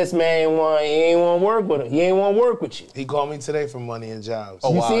 Instead, this man ain't want to work with him. He ain't want to work with you. He called me today for money and jobs.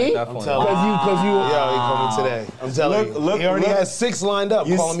 Oh, you see? I'm telling you. Because you. Yeah, he called me today. I'm telling you. He already has 6 lined up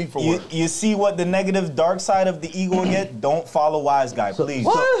calling me for work. You see what the negative dark side of the ego get? Don't follow Wise Guy, please.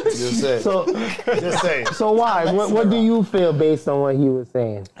 What? Just saying. So why? What do you feel based on what he was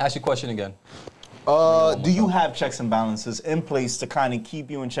saying? Ask your question again. Do you have checks and balances in place to kind of keep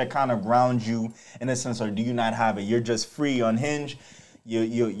you in check, kind of ground you in a sense, or do you not have it? You're just free, unhinged.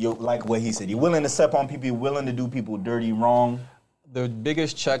 You're like what he said. You're willing to step on people. You're willing to do people dirty, wrong. The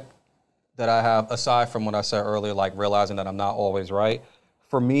biggest check that I have, aside from what I said earlier, like realizing that I'm not always right,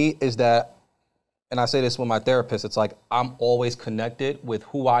 for me is that, and I say this with my therapist, it's like I'm always connected with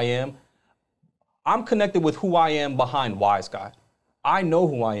who I am. I'm connected with who I am behind Wise Guy. I know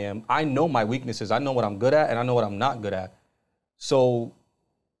who I am. I know my weaknesses. I know what I'm good at, and I know what I'm not good at. So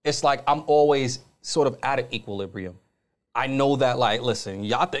it's like I'm always sort of at an equilibrium. I know that, like, listen,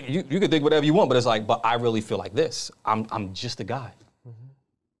 y'all think you can think whatever you want, but it's like, but I really feel like this. I'm just a guy.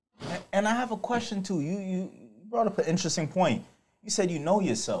 And I have a question too. You brought up an interesting point. You said you know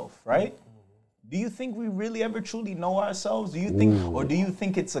yourself, right? Do you think we really ever truly know ourselves? Do you think, or do you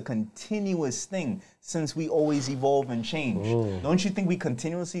think it's a continuous thing since we always evolve and change? Don't you think we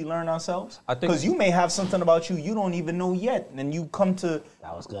continuously learn ourselves? I think because you may have something about you don't even know yet, and you come to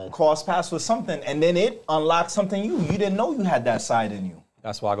cross paths with something, and then it unlocks something you didn't know you had that side in you.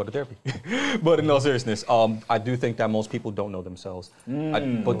 That's why I go to therapy. But in all seriousness, I do think that most people don't know themselves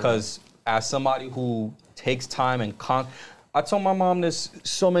because as somebody who takes time and I told my mom this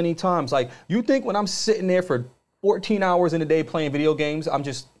so many times. Like, you think when I'm sitting there for 14 hours in a day playing video games, I'm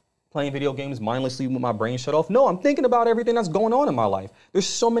just playing video games mindlessly with my brain shut off? No, I'm thinking about everything that's going on in my life. There's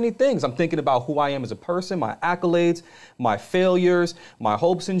so many things. I'm thinking about who I am as a person, my accolades, my failures, my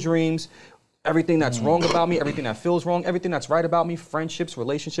hopes and dreams, everything that's wrong about me, everything that feels wrong, everything that's right about me, friendships,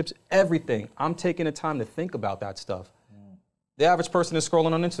 relationships, everything. I'm taking the time to think about that stuff. The average person is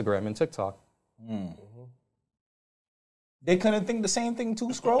scrolling on Instagram and TikTok. They couldn't think the same thing too,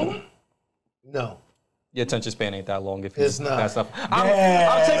 scrolling? No. Your attention span ain't that long if you It's not. that stuff.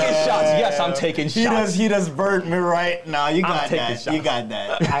 I'm taking shots. Yes, I'm taking shots. He does burnt me right now. You got taking that. shots. You got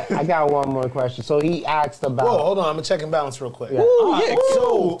that. I got one more question. So he asked about. Whoa, hold on. I'm gonna check and balance real quick. Yeah.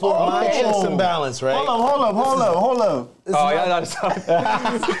 So for my checks and balance, right? Hold up. Oh, yeah, that's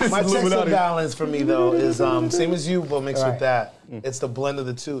My checks and balance for me though is same as you, but mixed Right. with that. It's the blend of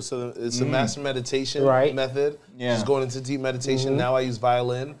the two. So it's a master meditation Right. method. Yeah. Just going into deep meditation. Now I use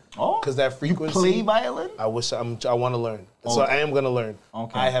violin. Oh, because that frequency. Play violin? I wish I want to learn. So I am gonna learn.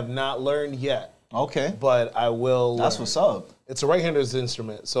 Okay. I have not learned yet, Okay. but I will. That's learn. what's up. It's a right-hander's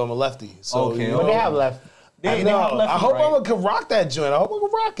instrument, so I'm a lefty. So Okay, you What know, they have left? I They know. have left I and hope right. I can rock that joint. I hope I can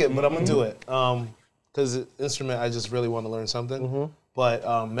rock it, but I'm gonna do it. Because instrument, I just really want to learn something.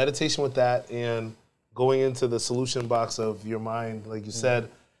 But meditation with that and going into the solution box of your mind, like you said,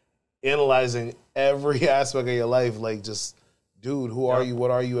 analyzing every aspect of your life, like just, dude, who are you?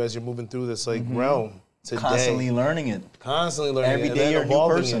 What are you as you're moving through this like realm today? Constantly learning it. Constantly learning Every it, day and you're then a new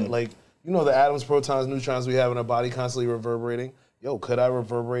evolving person. it. Like, you know, the atoms, protons, neutrons we have in our body constantly reverberating. Yo, could I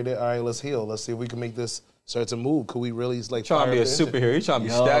reverberate it? All right, let's heal. Let's see if we can make this start to move. Could we really like trying to fire be a up the engine? superhero. You trying to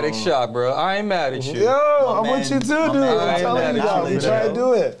be Yo. Static Shock, bro. I ain't mad at you. Yo, I'm man- with you too, my dude. man I'm ain't telling mad you, at y'all, you, we try to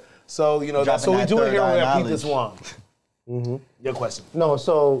bro. do it. So, you know, that's what Dropping we that do third here eye with knowledge. Pete this WOM. Your question. No,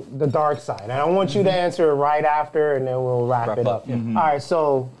 so the dark side. And I want you to answer it right after, and then we'll wrap it up. yeah. All right,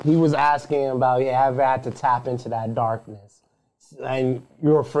 so he was asking about, you ever had to tap into that darkness, and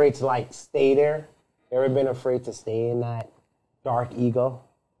you're afraid to, like, stay there? You ever been afraid to stay in that dark ego?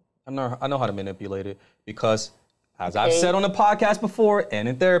 I know how to manipulate it because, as I've said on the podcast before and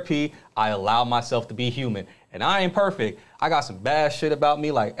in therapy, I allow myself to be human. And I ain't perfect. I got some bad shit about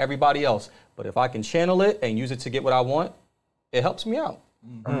me like everybody else. But if I can channel it and use it to get what I want, it helps me out.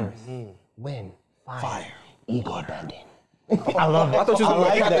 Earth, wind, fire, ego bending. I love it. I thought you was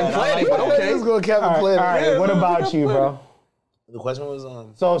going to Captain that. I Planet, like but that. okay. Let's go Captain Planet. All right, what about you, bro? The question was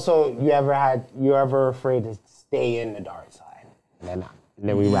So you ever afraid to stay in the dark side? And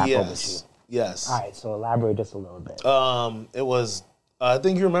then we wrap up with you. Yes. All right, so elaborate just a little bit. It was, I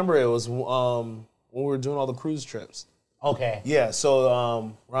think you remember it was when we were doing all the cruise trips. Okay. Yeah,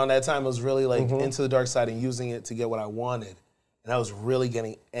 so around that time, I was really like into the dark side and using it to get what I wanted. And I was really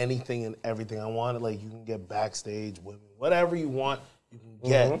getting anything and everything I wanted. Like, you can get backstage, women, whatever you want, you can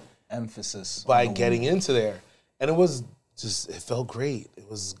get Emphasis. by on the getting into there. And it was just, it felt great. It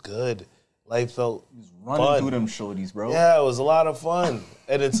was good. Life felt running fun. through them shorties, bro. Yeah, it was a lot of fun.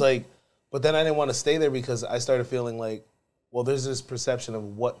 And it's like, but then I didn't want to stay there because I started feeling like, well, there's this perception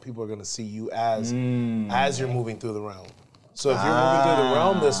of what people are going to see you as you're moving through the realm. So if you're moving through the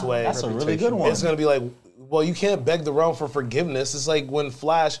realm this way, That's a really good one. it's going to be like, well, you can't beg the realm for forgiveness. It's like when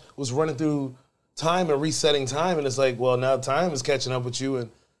Flash was running through time and resetting time, and it's like, well, now time is catching up with you,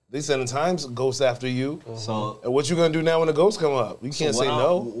 and they sending time's ghosts after you. So And what you going to do now when the ghosts come up? You can't say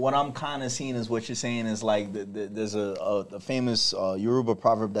no. What I'm kind of seeing is what you're saying is like there's a famous Yoruba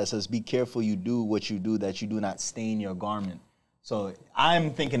proverb that says, "Be careful you do what you do, that you do not stain your garment." So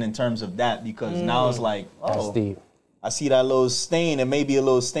I'm thinking in terms of that because now it's like, That's oh, deep. I see that little stain. It may be a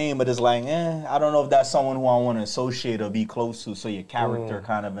little stain, but it's like, I don't know if that's someone who I want to associate or be close to. So your character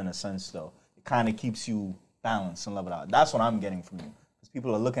kind of, in a sense, though, it kind of keeps you balanced and level out. That's what I'm getting from you. Because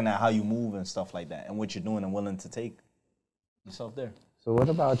people are looking at how you move and stuff like that and what you're doing and willing to take yourself there. So what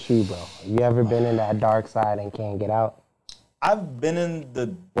about you, bro? You ever been in that dark side and can't get out? I've been in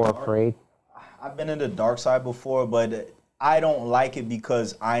the Or afraid? I've been in the dark side before, but I don't like it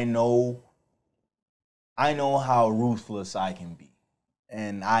because I know how ruthless I can be.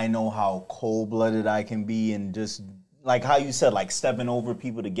 And I know how cold-blooded I can be, and just like how you said, like stepping over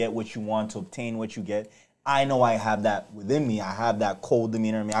people to get what you want, to obtain what you get. I know I have that within me. I have that cold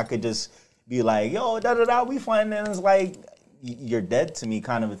demeanor in me. I could just be like, yo, da-da-da, we fine. And it's like, you're dead to me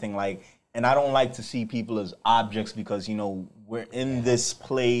kind of a thing. Like, and I don't like to see people as objects because, you know, we're in this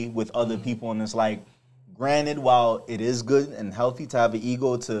play with other people, and it's like, granted, while it is good and healthy to have an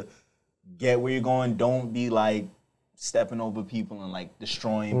ego to get where you're going, don't be like stepping over people and like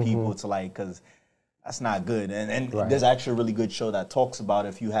destroying people to like, because that's not good. And Right. there's actually a really good show that talks about it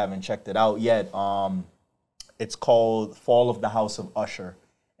if you haven't checked it out yet. It's called Fall of the House of Usher,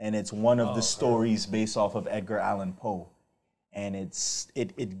 and it's one of the stories based off of Edgar Allan Poe, and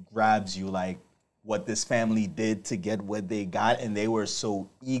it grabs you like what this family did to get what they got, and they were so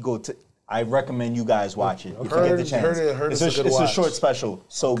I recommend you guys watch it if you get the chance. It's a short special,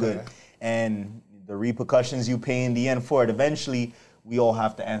 so good, and the repercussions you pay in the end for it. Eventually, we all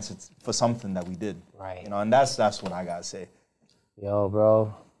have to answer for something that we did, Right. You know, and that's what I gotta say. Yo,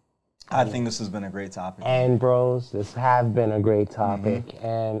 bro. I think this has been a great topic. And bros, this has been a great topic,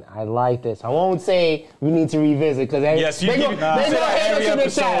 and I like this. I won't say we need to revisit because they're going to hit us in the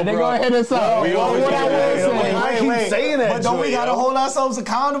chat. They're going to hit us up. But don't we got to hold ourselves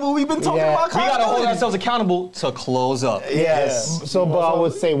accountable? We've been talking about We got to hold ourselves accountable to close up. Yes. So, but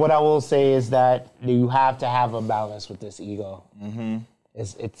what I will say is that you have to have a balance with this ego.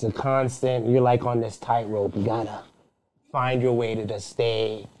 It's a constant. You're like on this tightrope. You gotta find your way to just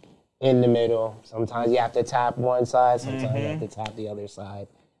stay in the middle. Sometimes you have to tap one side, sometimes you have to tap the other side.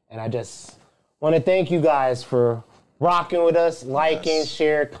 And I just want to thank you guys for rocking with us, liking,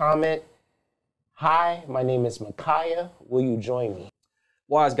 share, comment. Hi, my name is Maciah. Will you join me?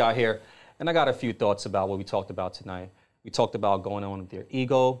 Wise guy here, and I got a few thoughts about what we talked about tonight. We talked about going on with your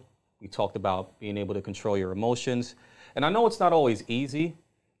ego. We talked about being able to control your emotions. And I know it's not always easy,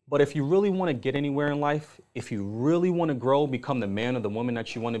 but if you really want to get anywhere in life, if you really want to grow, become the man or the woman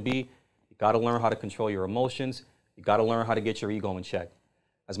that you want to be, you got to learn how to control your emotions. You got to learn how to get your ego in check.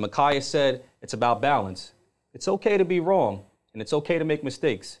 As Maciah said, it's about balance. It's okay to be wrong, and it's okay to make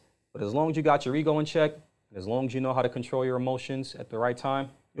mistakes. But as long as you got your ego in check, and as long as you know how to control your emotions at the right time,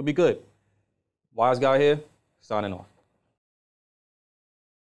 you'll be good. Wise guy here, signing off.